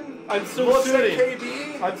 Struggling. I'm still Looks shooting. at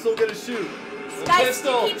KB. I'm still gonna shoot. Guys,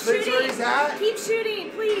 Pistol. keep Makes where shooting. he's at. Keep shooting,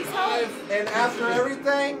 please help. And after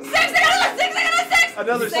everything. 6. I got a 6. I got a 6.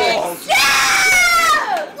 Another 6. 6.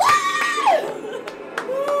 Yeah! Woo!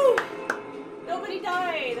 Woo! Nobody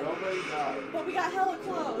died. Nobody died. But we got hella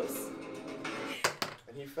close.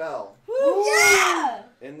 And he fell. Woo! Yeah!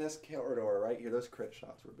 In this corridor right here. Those crit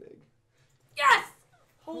shots were big. Yes.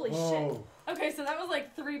 Holy Whoa. Okay, so that was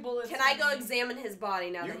like 3 bullets. shit. Can I go examine his body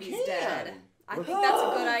now You that he's can. dead? I think that's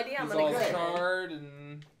a good idea. I'm He's gonna all examine it. charred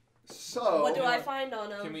and... So. What do I find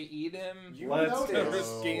on him? Can we eat him? You Let's notice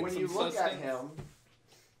go. Gain when some you look at sustenance. him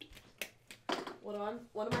What am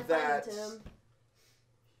I that finding to him?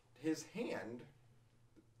 his hand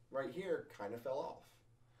right here kind of fell off.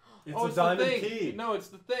 It's Oh, a it's diamond the thing. key. No, it's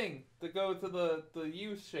the thing that go to the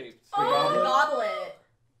U-shaped. Oh, the goblet.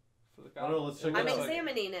 For the I don't know, let's check I'm it out.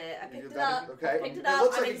 examining it. I picked it That- up. Okay. I picked it It up.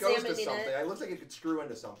 looks I'm like it goes to examining something. it. It looks like it could screw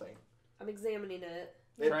into something. I'm examining it.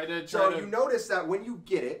 Try to- So you notice that when you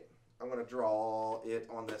get it, I'm going to draw it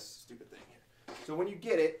on this stupid thing here. So when you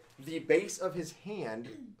get it, the base of his hand,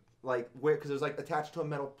 like where, because it was like attached to a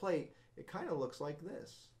metal plate, it kind of looks like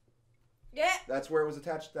this. Yeah. That's where it was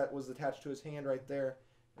attached. That was attached to his hand right there,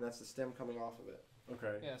 and that's the stem coming off of it.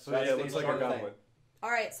 Okay. Yeah, So that's yeah, it the looks like a sharp thing. goblet. All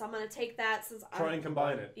right, so I'm gonna take that since I'm. Try and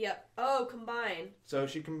combine it. Yep. Oh, combine. So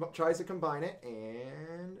she tries to combine it,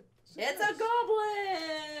 and It's a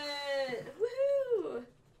goblet! Woohoo!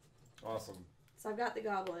 Awesome. So I've got the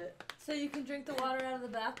goblet. So you can drink the water out of the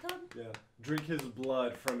bathtub? Yeah. Drink his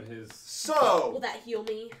blood from his. Will So that heal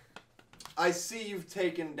me? I see you've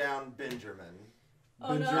taken down Benjamin.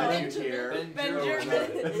 Oh no, Benjamin here. Benjamin.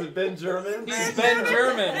 Is it Ben German? He's been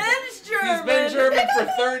German. Ben's German. He's been German for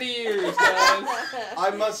 30 years, guys. I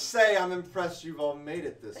must say, I'm impressed you've all made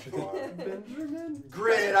it this far. Benjamin?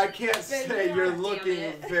 Granted, I can't say you're Damn looking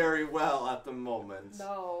it. very well at the moment.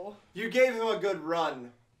 No. You gave him a good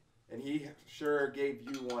run, and he sure gave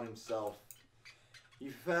you one himself. He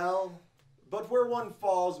fell, but where one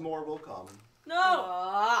falls, more will come. No.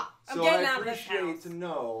 Ah. I'm So getting I out of this appreciate house. to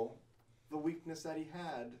know the weakness that he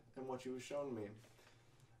had and what you have shown me.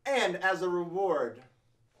 And as a reward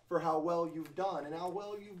for how well you've done and how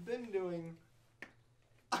well you've been doing,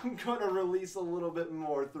 I'm gonna release a little bit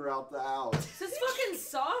more throughout the house. This is fucking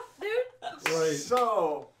soft, dude. Right. Are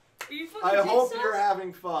So, you fucking I hope jigsaw? you're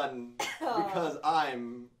having fun because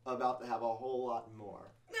I'm about to have a whole lot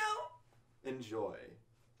more. No. Enjoy.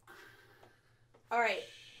 All right,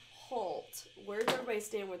 Holt. Where's everybody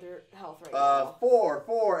stand with their health right now?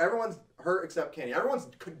 4. Everyone's hurt except Kenny. Everyone's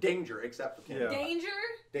danger except for Kenny. Yeah. Danger?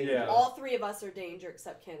 Danger. Yeah. All 3 of us are danger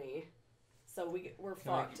except Kenny. So we're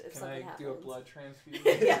Can I, fucked if can something I happens. do a blood transfusion?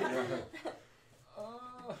 Yeah.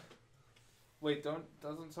 Wait,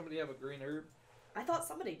 doesn't somebody have a green herb? I thought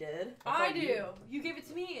somebody did. I do. You gave it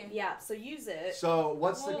to me. Yeah, so use it. So,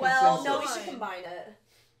 what's the Well, consensus? no, we Fine. should combine it.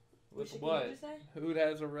 With What what? did you say? Who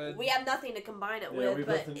has a red? We have nothing to combine it Yeah, with, we've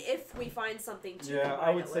but nothing- if we find something to Yeah, combine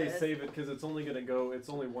I would it say with, save it because it's only gonna go. It's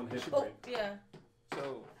only 1 hit Oh. point. Yeah.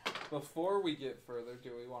 So, before we get further,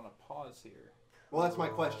 do we want to pause here? Well, that's my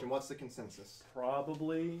question. What's the consensus?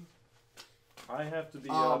 Probably. I have to be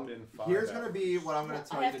up in 5 Here's hours. going to be what I'm going I to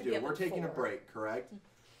tell you have to to be do. up We're at taking a 4. break, correct?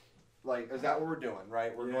 Like, is that what we're doing,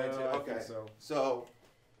 right? We're going to. Yeah, I Okay. think so. So,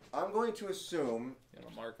 I'm going to assume You want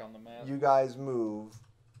to mark on the map? you guys move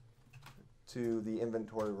to the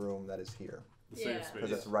inventory room that is here. The safe Yeah. space.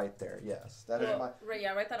 Because it's right there, yes. That is Well, my. right,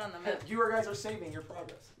 yeah, write that on the map. You guys are saving your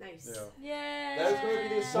progress. nice. Yeah. Yeah. That is going to be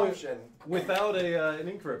the assumption. Without an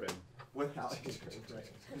ink ribbon. Without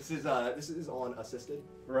this is on assisted.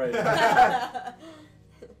 Right. Sure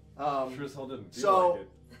as hell didn't feel so- like it.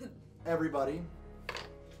 Everybody,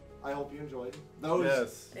 I hope you enjoyed. Those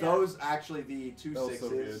Yes. those actually the 2 That was so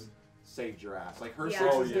 6s good. saved your ass. Like her Yeah.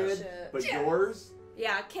 6s Oh, yeah. did, Shit. but yours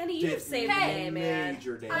Yeah, Kenny, you did saved the Hey, day, man.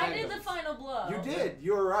 major damage. I did the final blow. You did.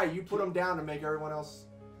 You were right. You put them down to make everyone else.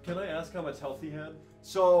 Can I ask how much health he had?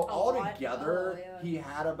 So A lot. altogether, Oh, yeah. he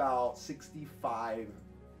had about 65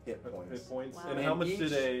 hit points. Hit points. Wow. And And how much each-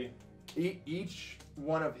 did a? Each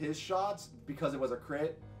one of his shots, because it was a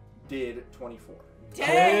crit, did 24.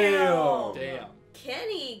 Damn. Damn.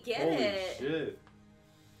 Kenny, get Holy it. shit!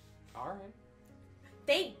 All right.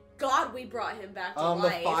 Thank God we brought him back to The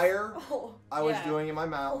life. fire Oh, I was Yeah. doing in my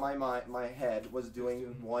mouth, my head was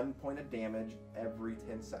doing 1 point of damage every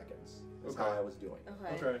 10 seconds. That's how Okay. I was doing.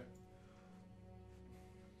 okay. Okay.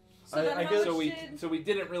 So I- then I how guess- much So we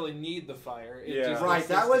didn't really need the fire. It Yeah. just Right,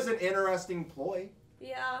 that was assisted. an interesting ploy.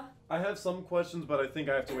 Yeah. I have some questions, but I think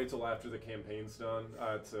I have to wait till after the campaign's done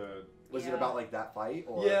to. Was it Yeah. about like that fight?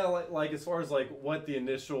 Or? Yeah, like as far as like what the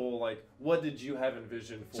initial what did you have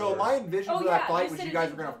envisioned for? So my envision Oh, for yeah, that fight you was said you it guys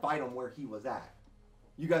were didn't gonna have- fight him where he was at.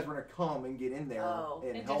 You guys were gonna come and get in there Oh.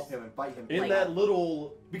 and And help just- him and fight him. in like- that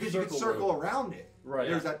little because you could circle room. around it. Right.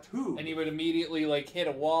 There's that tube. And he would immediately like hit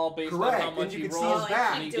a wall based Correct, on how much and you he could see rolled. his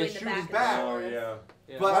back. and he Keep doing gets the shoot his back. back. Oh yeah.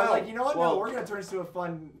 Yeah. But I was Wow. like, you know what? Well- No, we're gonna turn this into a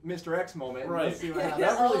fun Mr. X moment. And Right. Let's see what happens.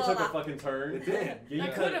 That really Oh, took a my- fucking turn. It did. Yeah, you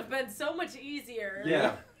That cut- could have been so much easier.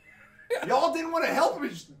 Yeah. Y'all didn't want to help him.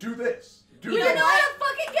 Just do this. Do You this. don't know how to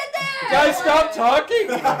fucking get there! Guys, stop talking!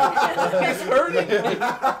 He's hurting me.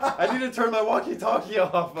 I need to turn my walkie-talkie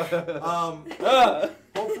off.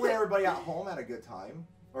 Hopefully everybody at home had a good time.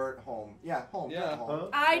 Or at home. Yeah, home. Yeah. At home. Huh?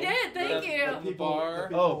 I did, thank Yeah. you. The people, bar. the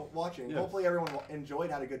people Oh, watching. yes. Hopefully everyone enjoyed,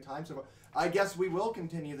 had a good time so far. I guess we will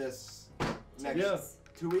continue this next Yeah.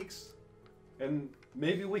 2 weeks. And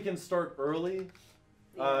maybe we can start early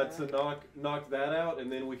Yeah. to knock that out, and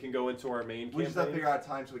then we can go into our main We just have to campaign. figure out a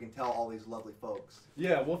time so we can tell all these lovely folks.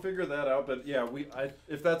 Yeah, we'll figure that out. But yeah,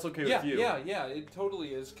 if that's okay with you. Yeah, it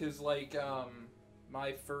totally is. Cause like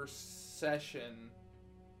my first session,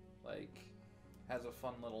 like, has a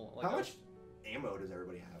fun little. Like, How much ammo does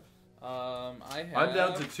everybody have? I have. I'm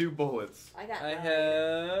down to 2 bullets. I got I nine.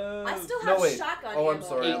 have. I still No, have wait. shotgun Oh, I'm ammo,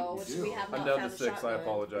 sorry. though, which we have I'm not down found to the 6. I shotgun.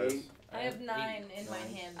 apologize. 8. I have 9 in my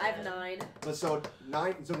Nine. hand. I have 9. But so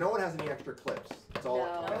 9. So no one has any extra clips. It's all.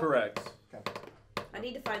 No. Correct. I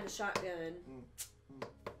need to find the shotgun.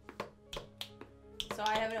 So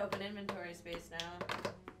I have an open inventory space now.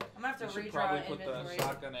 I'm gonna You have to should redraw probably put inventory. the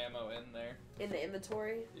shotgun ammo in there. In the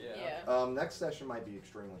inventory? Yeah. Next session might be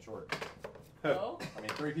extremely short. Oh. I mean,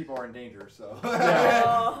 3 people are in danger, so. Yeah.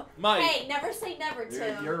 Oh. Mike. Hey, never say never,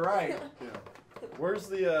 Tim. You're right. Where's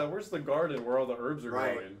the garden where all the herbs are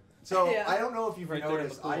Right. growing? So Yeah. I don't know if you've Right there in the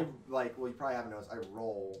noticed. pool. I like. Well, you probably haven't noticed. I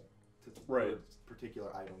roll to Right. for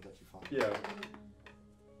particular items that you find. Yeah.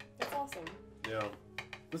 That's awesome. Yeah.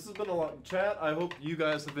 This has been a lot. Chat, I hope you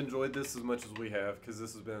guys have enjoyed this as much as we have, because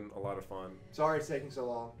this has been a lot of fun. Sorry it's taking so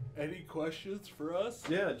long. Any questions for us?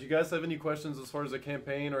 Yeah, do you guys have any questions as far as the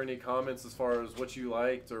campaign, or any comments as far as what you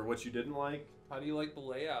liked or what you didn't like? How do you like the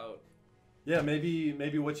layout? Yeah, maybe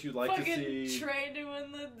what you'd like Fucking to see. Trey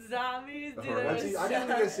doing the zombies. Dude, Alright. it was I didn't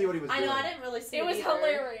even see what he was I doing. know, I didn't really see It was either.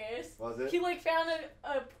 hilarious. Was it? He like found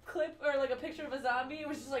a clip or like a picture of a zombie and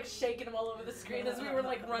was just like shaking him all over the screen as we were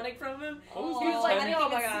like running from him. What was He the was like, 10 oh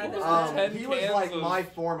my god, what this was is the 10 he was cans like of- my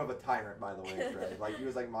form of a tyrant, by the way, Trey. Like he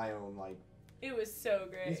was like my own like. It was so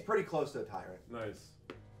great. He's pretty close to a tyrant. Nice.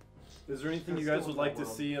 Is there anything you Still guys would in like that to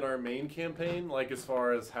world. see in our main campaign, like as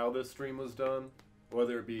far as how this stream was done,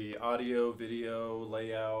 whether it be audio, video,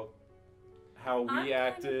 layout, how I'm we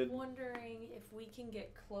acted? kind of wondering if we can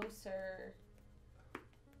get closer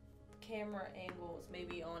camera angles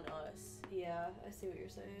maybe on us. Yeah, I see what you're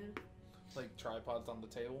saying. Like tripods on the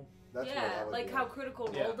table. That's what I Yeah, would like do. how Critical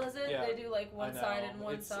Role Yeah, does it. yeah. They do like one I know. side and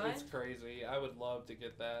one it's, side. It's crazy. I would love to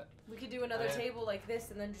get that. We could do another I- table like this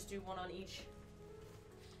and then just do one on each.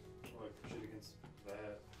 Like shit against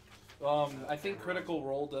that. I think Critical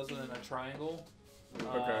Role does it in a triangle.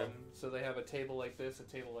 Okay. So they have a table like this, a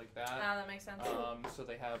table like that. Ah, that makes sense. So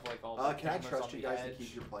they have like all the Can I cameras trust on you the guys edge. to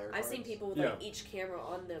keep your player I've cards? seen people with Yeah. like each camera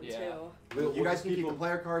on them Yeah. too. You We'll guys just can keep them- the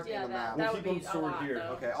player cards Yeah, and the that- map. We'll that keep would them be a stored lot, here.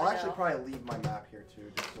 though. Okay, I'll I actually know. probably leave my map here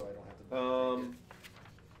too, just so I don't have to.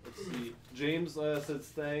 Let's see. James says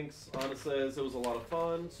thanks. Anna says it was a lot of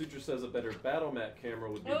fun. Sutra says a better battle map camera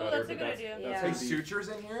would be Oh, better, that's a but good that's, idea. that's Yeah. Hey, gonna be- sutures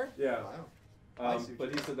in here? Yeah. Wow. Hi, But he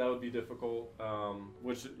Sutra. said that would be difficult.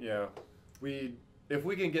 Which yeah, if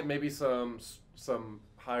we can get maybe some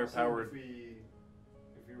higher Also, powered. If we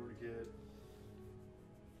were to get,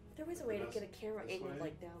 There was a way to This- get a camera this angled way?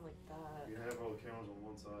 like down like that. we have all the cameras on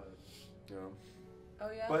one side. Yeah. Oh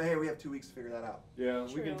yeah. But hey, we have 2 weeks to figure that out. Yeah,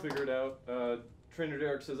 we can True. figure it out. Trainer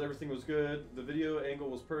Derek says everything was good. The video angle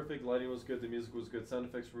was perfect. Lighting was good. The music was good. Sound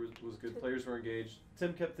effects was good. Players were engaged.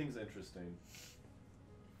 Tim kept things interesting.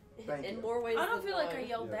 Thank in you. more ways I don't than feel like I one.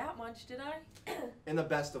 yelled Yeah. that much, did I? In the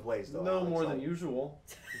best of ways, though. No Alex. more than Like, usual.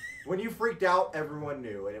 When you freaked out, everyone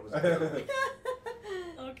knew, and it was good.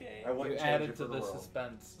 Okay. I wouldn't You change added it to for the the world.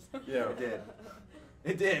 suspense. Yeah. It did.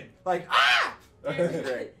 It did. Like, ah! It was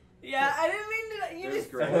great. Yeah, I didn't mean to. You It was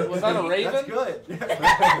just. great. Was that a That's raven?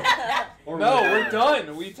 good. Or No, when- we're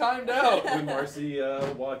done. We timed out. When Marcy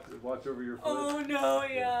walked over your foot. Oh no!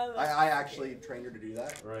 Yeah. I actually trained her to do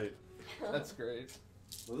that. Right. That's great.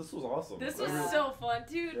 Well, this was awesome. This I was really- so fun,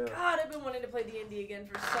 dude. Yeah. God, I've been wanting to play DnD again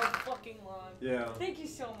for so fucking long. Yeah. Thank you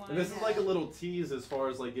so much. And this is like a little tease as far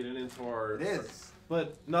as like getting into our. It is.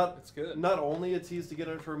 But not It's good. not only a tease to get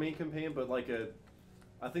into our main campaign, but like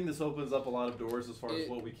I think this opens up a lot of doors as far as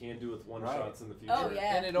what we can do with one shots in the future. Oh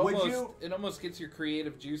yeah. And it Would almost gets your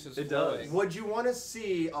creative juices It flowing. does. Would you want to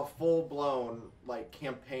see a full-blown like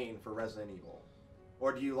campaign for Resident Evil,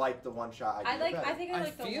 or do you like the one-shot idea better? I think I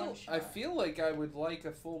like the one shot. I feel like I would like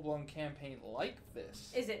a full blown campaign like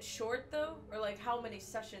this. Is it short though, or like how many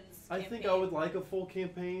sessions? I think I would like a full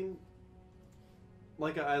campaign.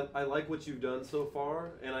 Like I like what you've done so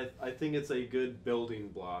far, and I think it's a good building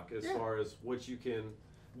block as far as what you can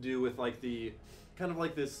do with like the kind of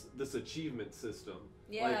like this achievement system.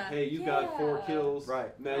 Yeah. Like, hey, you got 4 kills.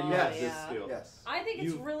 Right. Now you Oh, have Yes. this yeah. skill. Yes. I think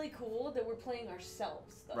it's You- really cool that we're playing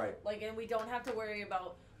ourselves though. Right. Like, and we don't have to worry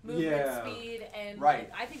about movement Yeah. speed and Right.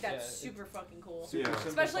 like, I think that's Yeah, super fucking cool. Super Yeah.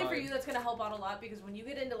 Especially for simplified. you, that's gonna help out a lot because when you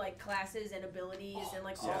get into like classes and abilities and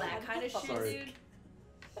like all yeah. that kind of shit, Sorry. dude.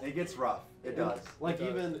 It gets rough. It does. Like It does.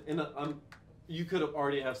 even in you could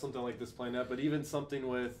already have something like this planned out, but even something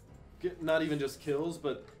with not even just kills,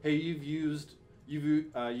 but hey, you've used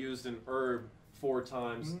an herb 4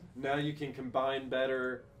 times. Now you can combine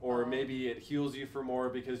better, or maybe it heals you for more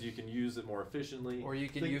because you can use it more efficiently. Or you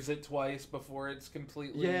can use it twice before it's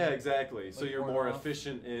completely. Yeah, exactly. So like you're worn more off.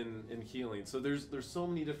 efficient in healing. So there's so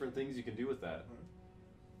many different things you can do with that.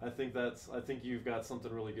 I think you've got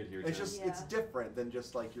something really good here. It's Tim. just it's different than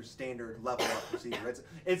just like your standard level up procedure.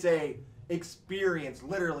 It's a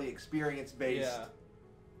literally experience based Yeah.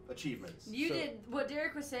 achievements. You So- did what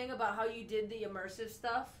Derek was saying about how you did the immersive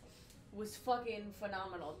stuff was fucking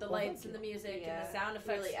phenomenal. The lights and the music and the sound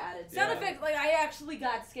effects. really added. Sound Yeah. effects, like I actually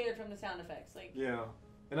got scared from the sound effects. Like Yeah,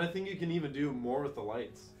 and I think you can even do more with the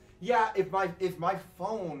lights. Yeah, if my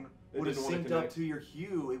phone It would have didn't wanna synced up connect. to your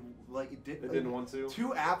Hue, it They like, didn't want to. 2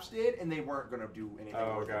 apps did, and they weren't gonna do anything.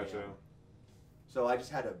 Oh, with it, gotcha. you know? So I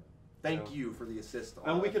just had to thank Yeah. you for the assist. on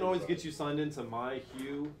And we that, can always so- get you signed into My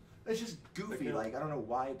Hue. It's just goofy. Okay. Like I don't know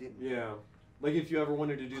why it didn't. Yeah, like if you ever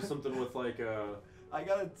wanted to do something with like I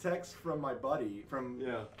got a text from my buddy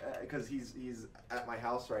yeah. because he's at my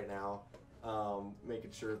house right now,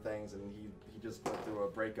 making sure things, and he just went through a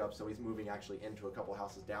breakup, so he's moving actually into a couple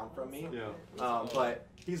houses down from me. Yeah. But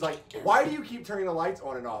he's like, why do you keep turning the lights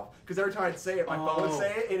on and off? Because every time I'd say it, my phone would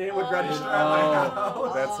say it, and it would register at my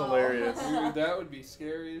house. That's hilarious. Dude, that would be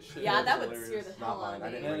scary as shit. Yeah, That's that would hilarious. scare the Not hell out mine, of I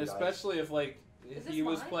me. didn't And bring dice. especially if like Is this he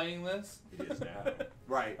was mine? playing this. It is now.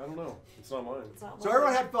 Right. I don't know. It's not mine. It's not So mine.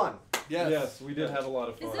 everyone had fun. Yes, we did have a lot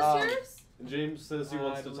of Is fun. this yours? James says he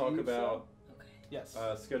wants I to talk believe so. about Okay. Yes.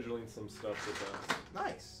 scheduling some stuff with us.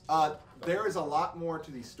 Nice. There is a lot more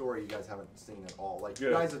to the story you guys haven't seen at all. Like, you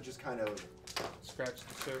Good. guys have just kind of... Scratch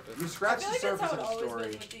the surface. You I scratched feel the like that's surface how of it the always story.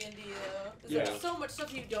 goes with D&D though. There's Yeah. like so much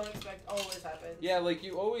stuff you don't expect always happens. Yeah, like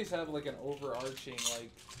you always have like an overarching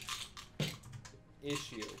like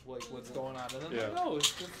issue, like what's going on, and then Yeah. like, oh,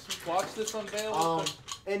 just watch this unveil.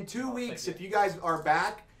 In 2 I'll weeks, take if it. you guys are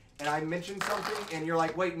back and I mentioned something and you're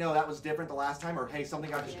like, wait, no, that was different the last time, or hey,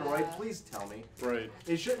 something got destroyed, Yeah. please tell me. Right.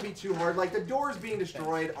 It shouldn't be too hard. Like, the doors being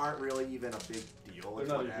destroyed aren't really even a big deal. They're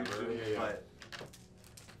It's not a huge whatever. deal, yeah, yeah. But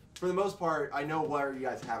for the most part, I know where you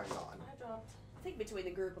guys haven't gone. I dropped. I think between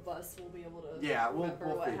the group of us, we'll be able to Yeah, we'll remember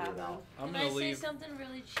what figure it happened. out. I'm Can gonna I say leave. something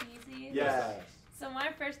really cheesy? Yes. So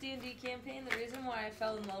my first D&D campaign, the reason why I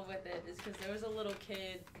fell in love with it is because there was a little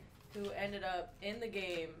kid who ended up in the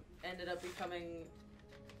game, ended up becoming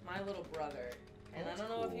my little brother. And I don't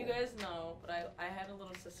know if you cool. guys know, but I had a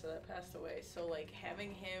little sister that passed away. So like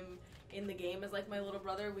having him in the game as like my little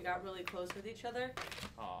brother, we got really close with each other.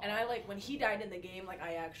 Aw. And I like when he died in the game, like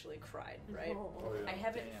I actually cried, right? Oh. Oh, yeah. I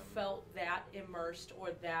haven't Damn. felt that immersed or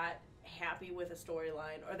that happy with a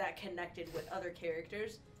storyline or that connected with other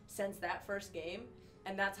characters since that first game,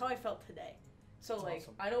 and that's how I felt today. So That's like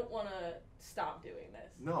awesome. I don't want to stop doing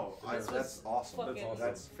this. No, This that's was awesome. fucking-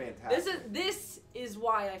 That's fantastic. This is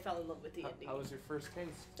why I fell in love with D&D. How was your first case?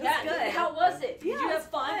 It was good. How was it? Did Yeah, you have it's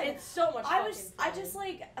fun? fun. It's so much fun. I just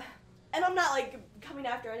like, and I'm not like coming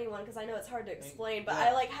after anyone because I know it's hard to explain, but Yeah.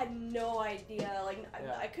 I like had no idea. Like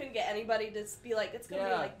Yeah. I couldn't get anybody to be like, it's gonna be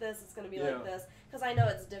Yeah. like this, it's gonna be Yeah. like this, because I know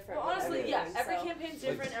it's different. Well, with honestly, everything, yeah. Every so. campaign's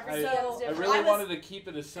different. Every I- DM's So- I different. really I was- wanted to keep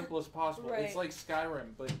it as simple as possible. Right. It's like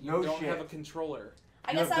Skyrim, but you No don't shit. have a controller.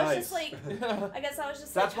 I You guess have I was dice. just like, I guess I was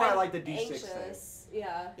just That's like, why I kind like of the D6 thing. anxious.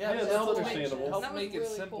 Yeah. Yeah, just that's help make- understandable. Help That was make it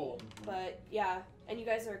really simple. cool. But yeah, and you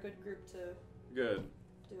guys are a good group to Good.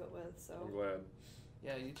 do it with. So I'm glad.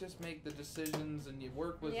 Yeah, you just make the decisions and you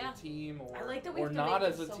work with Yeah. a team or I like that we or have to not make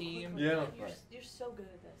as a it so team. quickly. Yeah. You're so good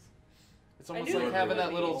at this. It's I almost knew like it having would that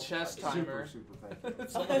be. little chess timer. Super thank you.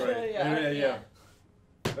 It's almost like- Yeah.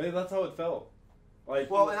 Hey, that's how it felt. Like,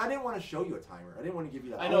 Well, and I didn't want to show you a timer. I didn't want to give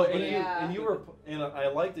you that. I know, option. and, Yeah. you were, and I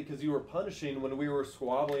liked it because you were punishing when we were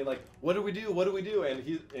squabbling. Like, what do we do? What do we do? And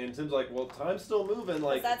Tim's like, well, time's still moving.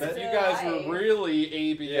 Like That's that. You Yeah, guys I- were really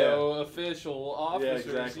ABO official officers.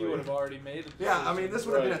 exactly. You would have already made it. Yeah, I mean, this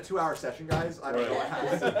would have been a Right. 2-hour session, guys. I don't know what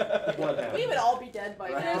happened. What happened? we would all be dead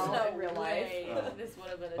by Right. now There's no in real life. way Oh. this would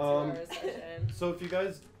have been a 2-hour session. So if you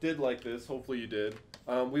guys did like this, hopefully you did.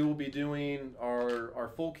 We will be doing our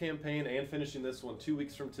full campaign and finishing this one 2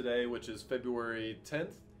 weeks from today, which is February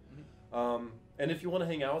 10th. And if you want to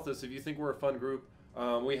hang out with us, if you think we're a fun group,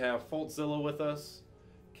 we have Fultzilla with us,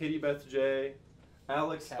 KatieBethJ,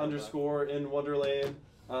 Alex Catabeth. _ in Wonderland.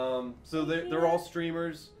 So they're all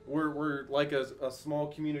streamers. We're like a small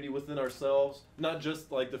community within ourselves. Not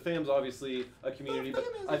just like the fam's obviously a community, but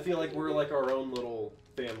I feel like we're like our own little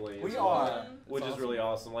family. We as well, are. which It's is really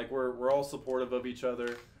awesome. Like we're all supportive of each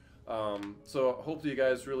other. So hopefully you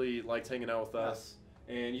guys really liked hanging out with us,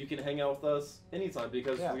 and you can hang out with us anytime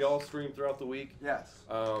because Yes. we all stream throughout the week. Yes.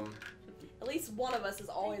 At least one of us is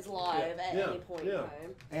always live at Yeah, any point yeah. in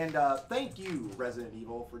time. And thank you, Resident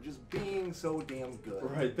Evil, for just being so damn good.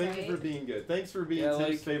 Right. Thank you for Right. being good. Thanks for being Yeah, Tim's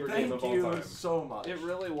like, favorite game Thank of all you time. so much. It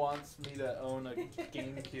really wants me to own a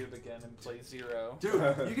GameCube again and play Zero. Dude,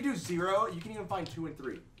 you can do 0. You can even find 2 and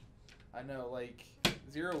 3. I know, like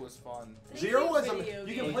Zero was fun. Thank 0 you, was video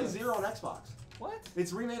you can play games. 0 on Xbox. What?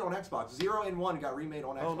 It's remade on Xbox. 0 and 1 got remade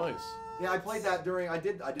on Xbox. Oh, nice. Yeah, I played that during. I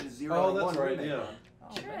did a 0 Oh, and that's 1 right. remake Yeah. run.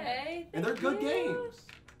 Oh, man. Trey, And they're good thank you. games.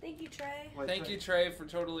 Thank you, Trey. Like, Thank you, Trey, for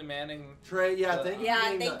totally manning. Trey. Yeah, thank you. Yeah, for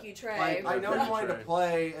being thank the- you, Trey. Like, I know Yeah, you wanted to Trey.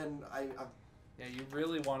 play, and I Yeah, you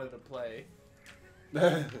really wanted to play.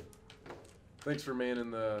 Thanks for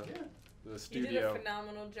manning the You did a studio.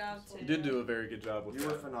 phenomenal job too. You did do a very good job with you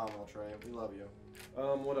were that. phenomenal, Trey. We love you.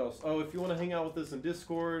 What else? Oh, if you want to hang out with us in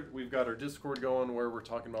Discord, we've got our Discord going where we're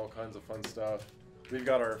talking about all kinds of fun stuff. We've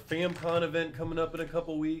got our FamCon event coming up in a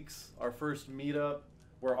couple weeks, our first meetup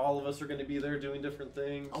where all of us are going to be there doing different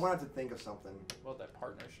things. I wanted to think of something. About that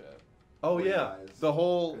partnership. Oh for you yeah, guys, the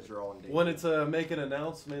whole because you're all in wanted to make an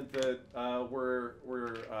announcement that we're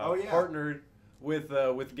Oh, yeah. partnered with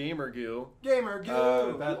GamerGoo. Gamer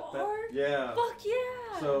Goo. Yeah. Fuck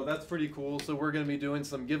yeah! So that's pretty cool. So we're gonna be doing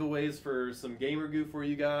some giveaways for some GamerGoo for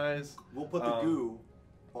you guys. We'll put the goo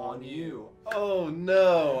on you. Oh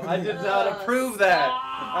no, I did not approve that.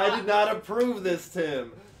 stop. I did not approve this,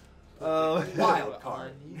 Tim. Wild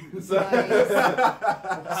card. On you. So,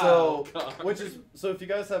 Oh, God. so if you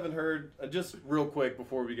guys haven't heard, just real quick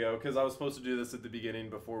before we go, because I was supposed to do this at the beginning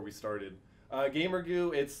before we started. Gamer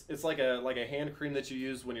Goo, it's like a hand cream that you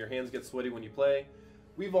use when your hands get sweaty when you play.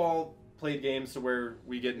 We've all played games to where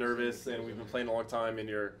we get nervous and we've been playing a long time and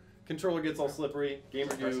your controller gets all slippery.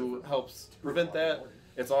 Gamer Goo helps prevent that.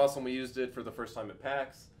 It's awesome. We used it for the first time at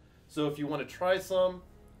PAX. So if you want to try some,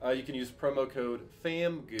 you can use promo code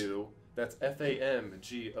FAMGOO. That's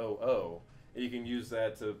FAMGOO. And you can use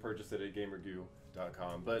that to purchase it at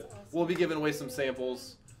gamergoo.com. But we'll be giving away some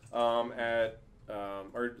samples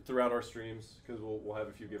or throughout our streams, because we'll have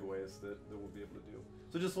a few giveaways that we'll be able to do.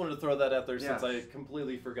 So just wanted to throw that out there since I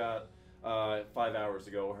completely forgot 5 hours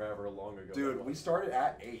ago or however long ago. Dude, we started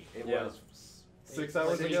at 8. It was 6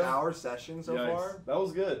 hours ago. 6 hour session so far. That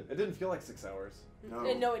was good. It didn't feel like 6 hours. No,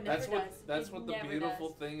 it never does. That's what the Never beautiful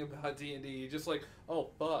does. thing about D&D. You just like, oh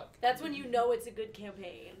fuck. That's when you know it's a good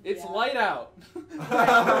campaign. It's light out.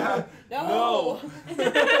 No. It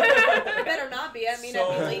better not be. I mean,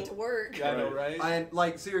 I'd be late to work. I know, right? And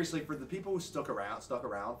like seriously, for the people who stuck around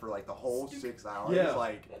for like the whole 6 hours,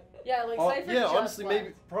 like Yeah, like Cypher just honestly, left.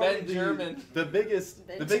 maybe probably Ben German. the biggest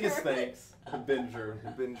Ben thanks. Ben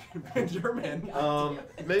Benjamin.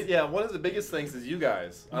 One of the biggest things is you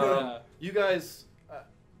guys. You guys,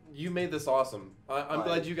 you made this awesome. I'm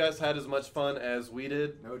glad you guys had as much fun as we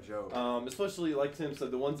did. No joke. Especially like Tim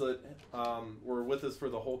said, the ones that were with us for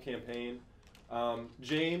the whole campaign.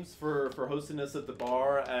 James for hosting us at the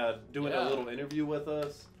bar, doing a little interview with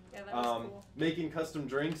us. Yeah, that was cool. Making custom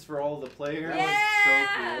drinks for all the players. Yeah! So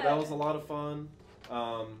cool. That was a lot of fun.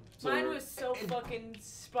 Mine was so fucking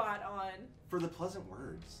spot on. For the pleasant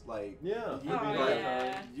words, like Yeah.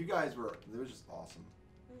 you guys were. It was just awesome.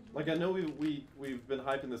 Like I know we've been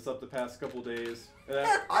hyping this up the past couple days.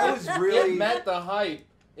 I was really It met the hype.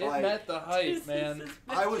 It met the hype, man.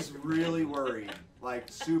 I was really worried, like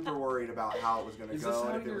super worried about how it was going to Is go this and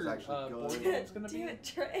how if it was your actually board good. game's gonna be? Damn it,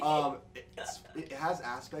 Trey. It has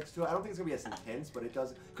aspects to it. I don't think it's gonna be as intense, but it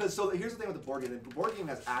does. Because here's the thing with the board game. The board game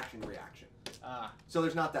has action reaction. So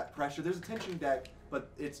there's not that pressure. There's a tension deck, but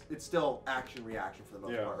it's still action reaction for the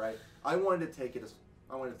most part, right? I wanted to take it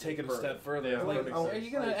a step further. Yeah, Like, that makes are sense.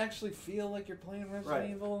 you gonna actually feel like you're playing Resident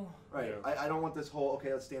Evil? Right. Yeah. I don't want this whole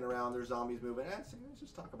let's stand around. There's zombies moving. Let's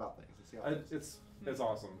just talk about things. Let's see how it goes. It's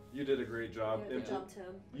awesome. You did a great job. Yeah, good job, Tim.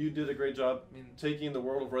 You did a great job I mean, taking the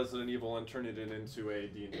world of Resident Evil and turning it into a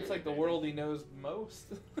D&D. it's like the world he knows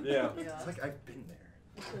most. Yeah. It's like I've been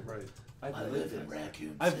there. Right. I live in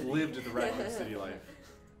Raccoon I've lived the Raccoon City life.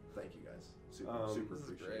 Thank you guys. Super This is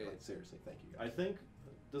appreciate great. it. Like, seriously, thank you guys. I think,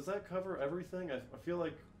 does that cover everything? I feel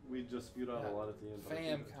like we just spewed out a lot at the end. but I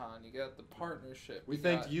think- FamCon, you got the partnership. We you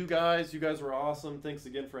thank got- you guys. You guys were awesome. Thanks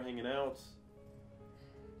again for hanging out.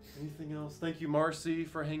 Anything else? Thank you, Marcy,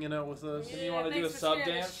 for hanging out with us. And you want to do a thanks for sub scaring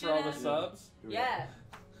the dance shit for all out the of me. subs? Yeah.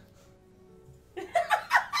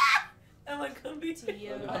 I'm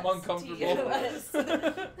uncomfortable. I'm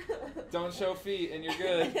uncomfortable. Don't show feet and you're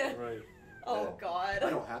good. Right. Oh, God. I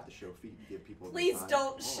don't have to show feet to give people. a good Please time.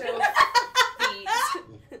 don't Oh. show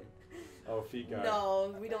feet. Oh, feet guy.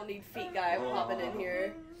 No, we don't need feet guy popping in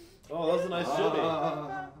here. Oh, that was a nice shimmy.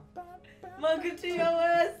 Monka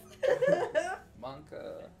TOS.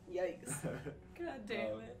 Monka. Yikes. God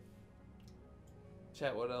damn it.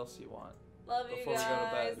 Chat, what else you want? Love you Before we go to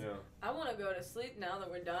guys. bed. Yeah. I want to go to sleep now that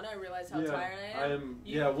we're done. I realize how Yeah, tired I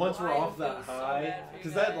am. Once we're I off feel that so high, bad for you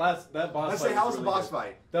because guys. that boss Let's fight say, how was was the really boss good.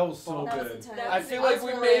 fight? That was so That was good. intense. I feel like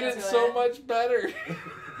we really made it into so it. much better.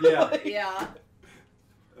 Yeah. Yeah.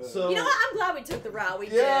 So, You know what? I'm glad we took the route we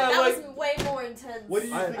did. Yeah, That like- was way more intense. what do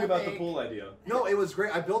you think I about the think. pool idea? No, it was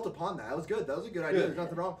great. I built upon that. That was good. That was a good idea. Good. There's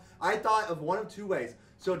nothing wrong. I thought of one of two ways.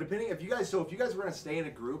 So if you guys were gonna stay in a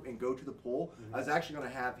group and go to the pool, I was actually gonna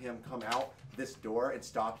have him come out this door and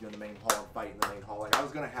stop you in the main hall and fight in the main hall. Like I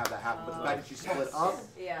was gonna have that happen, but the fact that you split up,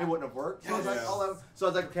 Yeah. it wouldn't have worked. So I was like, Yeah. I'll let him. So I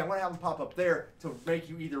was like, okay, I'm gonna have him pop up there to make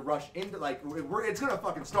you either rush into it's gonna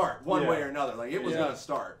fucking start one Yeah. way or another. Like it was Yeah. gonna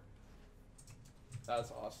start.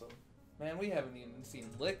 That's awesome. Man, we haven't even seen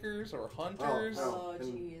liquors or hunters. Oh,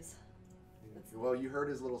 And- jeez. Well, you heard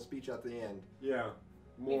his little speech at the end. Yeah.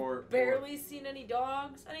 More. Barely seen any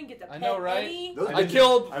dogs. I didn't get to pet I know, right? any. Those- I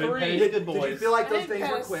killed I didn't 3. pay Did, good did you boys. feel like I those didn't things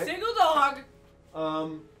pet were a quick? single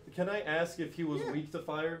dog. Can I ask if he was Yeah. weak to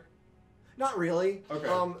fire? Not really.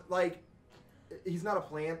 Okay. Like he's not a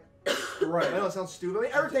plant. Right. I know it sounds stupid. I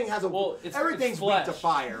mean, everything has a. Well, it's everything's weak flesh. to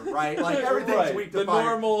fire, right? Like everything's Right. weak to The fire.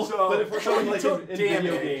 normal- So, But if we're talking like took in video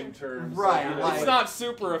damage. game terms, Right, you know, like- It's not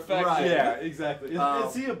super effective. Right. Yeah, exactly.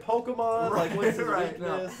 Is he a Pokemon? Like, what's his right,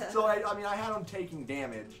 no. weakness? So I mean, I had him taking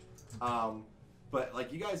damage, but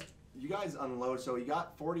like you guys, you guys unload. So you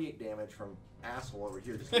got 48 damage from asshole over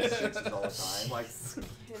here, just getting sixes all the time.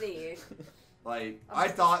 Like I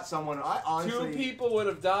thought someone. I honestly. 2 people would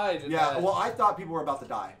have died. In Yeah. that. Well, I thought people were about to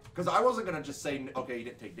die because I wasn't gonna just say, okay, you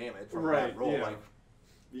didn't take damage from that roll. Yeah. Like,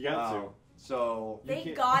 You got to. So.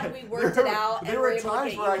 Thank God we worked it out. There and were were able to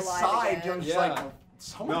times get where I you alive sighed, again. just Yeah. like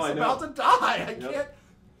someone's No, I know. about to die. I Yep. can't.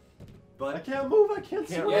 But I can't move. I can't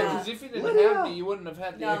swim. Yeah, Yeah. because if you didn't Lydia. have me, you wouldn't have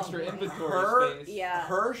had the No. extra inventory Her- space. Yeah.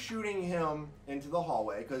 her shooting him into the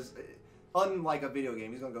hallway, because unlike a video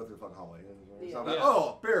game, he's gonna go through the fucking hallway. It's Yeah. not about, Yeah.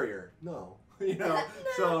 oh, barrier. No. You know. No.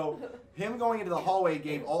 So him going into the hallway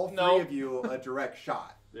gave all 3 No. of you a direct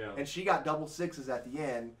shot, Yeah. and she got double 6s at the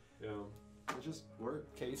end. Yeah. It just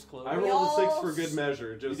worked. Case closed. I We rolled a 6 all for good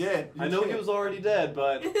measure. Just You did. I know he was already dead,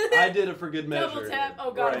 but I did it for good measure. Double tap.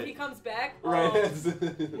 Oh god, Right. if he comes back. Right.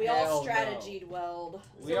 Oh. We Hell all no. strategied well.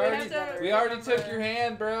 We So already, have to we already took remember- your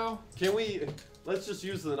hand, bro. Can we? Let's just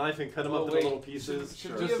use the knife and cut them Oh, up wait. into little pieces,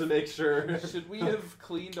 Should we just to have- make sure. Should we have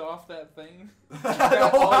cleaned off that thing? The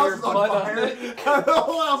whole all house your is on blood on fire. it. The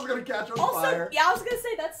whole house is gonna catch on Also, fire. yeah, I was gonna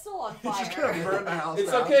say that's still on He's just gonna fire. burn the house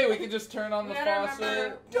It's down. okay, we can just turn on We the gotta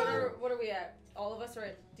faucet. remember, what are we at? All of us are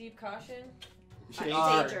at deep caution.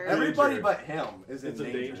 Danger. Everybody but him is in It's a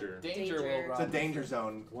danger. danger. Danger will Danger. It's run. a danger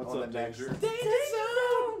zone. What's on up, the next, danger? Danger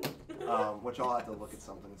zone. which I'll have to look at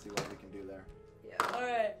something and see what we can do there. Yeah. All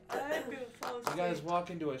right, I feel close. You guys walk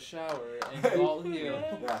into a shower and you all heal.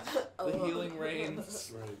 Yeah. The healing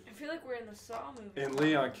rains. Right. I feel like we're in the Saw movie. And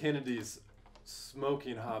Leon Kennedy's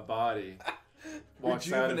smoking hot body walks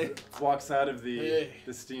Rejuvenate. out of Hey.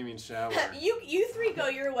 the steaming shower. You 3 go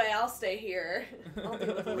your way. I'll stay here. I'll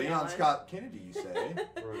deal with Leon Leon. Scott Kennedy, you say?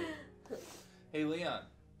 Right. Hey, Leon.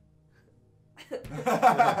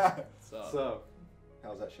 How's So,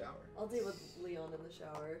 that shower? I'll deal with Leon in the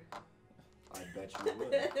shower. I bet you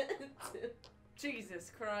would.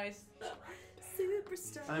 Jesus Christ.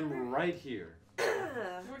 Superstar. I'm right here.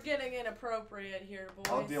 We're getting inappropriate here, boys.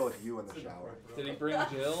 I'll deal with you in the shower. Did he bring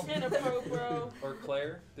Jill? Inappropriate. Or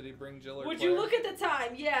Claire? Did he bring Jill or Would Claire? you look at the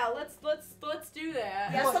time? Yeah, let's do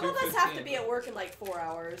that. Yeah, some of us have to 2:15. be at work in like 4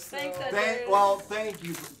 hours. So. Thanks, Thank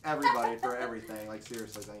you everybody for everything. Like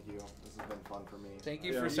seriously, thank you. This has been fun for me. Thank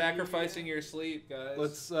you Yeah. for sacrificing your sleep, guys.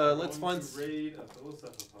 Let's Going find to raid a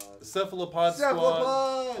philocephalopod. Cephalopod squad.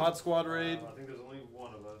 Cephalopod! Pod squad raid. I think there's only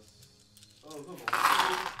one of us. Oh, there's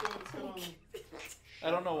let's go. I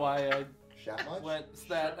don't know why I Shat much? went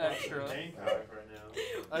that extra. Tank pack right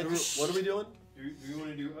now. I What are we doing? Do you want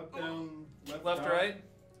to do up, down, Left, die? right?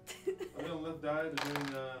 Up, down, left, die. They're doing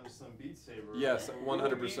some Beat Saber. Yes, Beat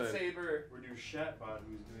 100%. Saber. We're doing Shatbot,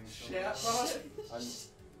 who's doing some. Shatbot?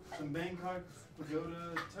 Some Bangkok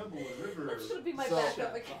Pagoda Temple and River That should be my So-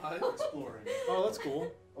 backup account. exploring. Oh, that's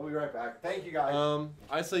cool. I'll be right back. Thank you guys.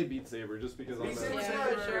 I say Beat Saber just because I'm. Beat a- Saber. Yeah,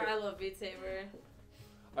 for sure. I love Beat Saber.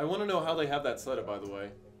 I want to know how they have that set up, by the way.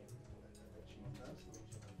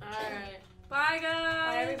 Alright. Bye, guys.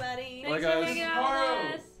 Bye, everybody. Bye, Thanks guys. for hanging out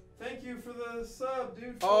with us. Thank you for the sub,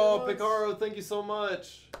 dude. Oh, 4 months. Picaro, thank you so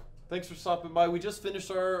much. Thanks for stopping by. We just finished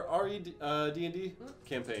our D&D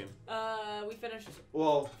campaign. We finished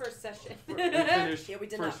Well, first session. we finished Yeah, we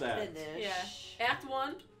did first not act. finish. Yeah. Act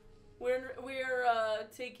 1. We're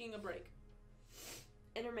taking a break.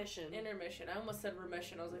 Intermission. Intermission. I almost said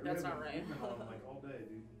remission. I was like, that's not right. We've been on like all day,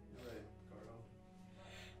 dude. You're right,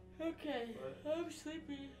 Carl. Okay. But- I'm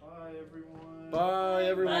sleepy. Bye, everyone. Bye,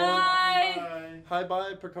 everyone. Bye. Bye. Hi,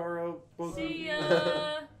 bye, Picaro. Both of See you.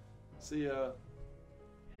 ya. See ya.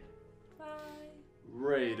 Bye.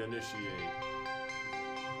 Raid initiate.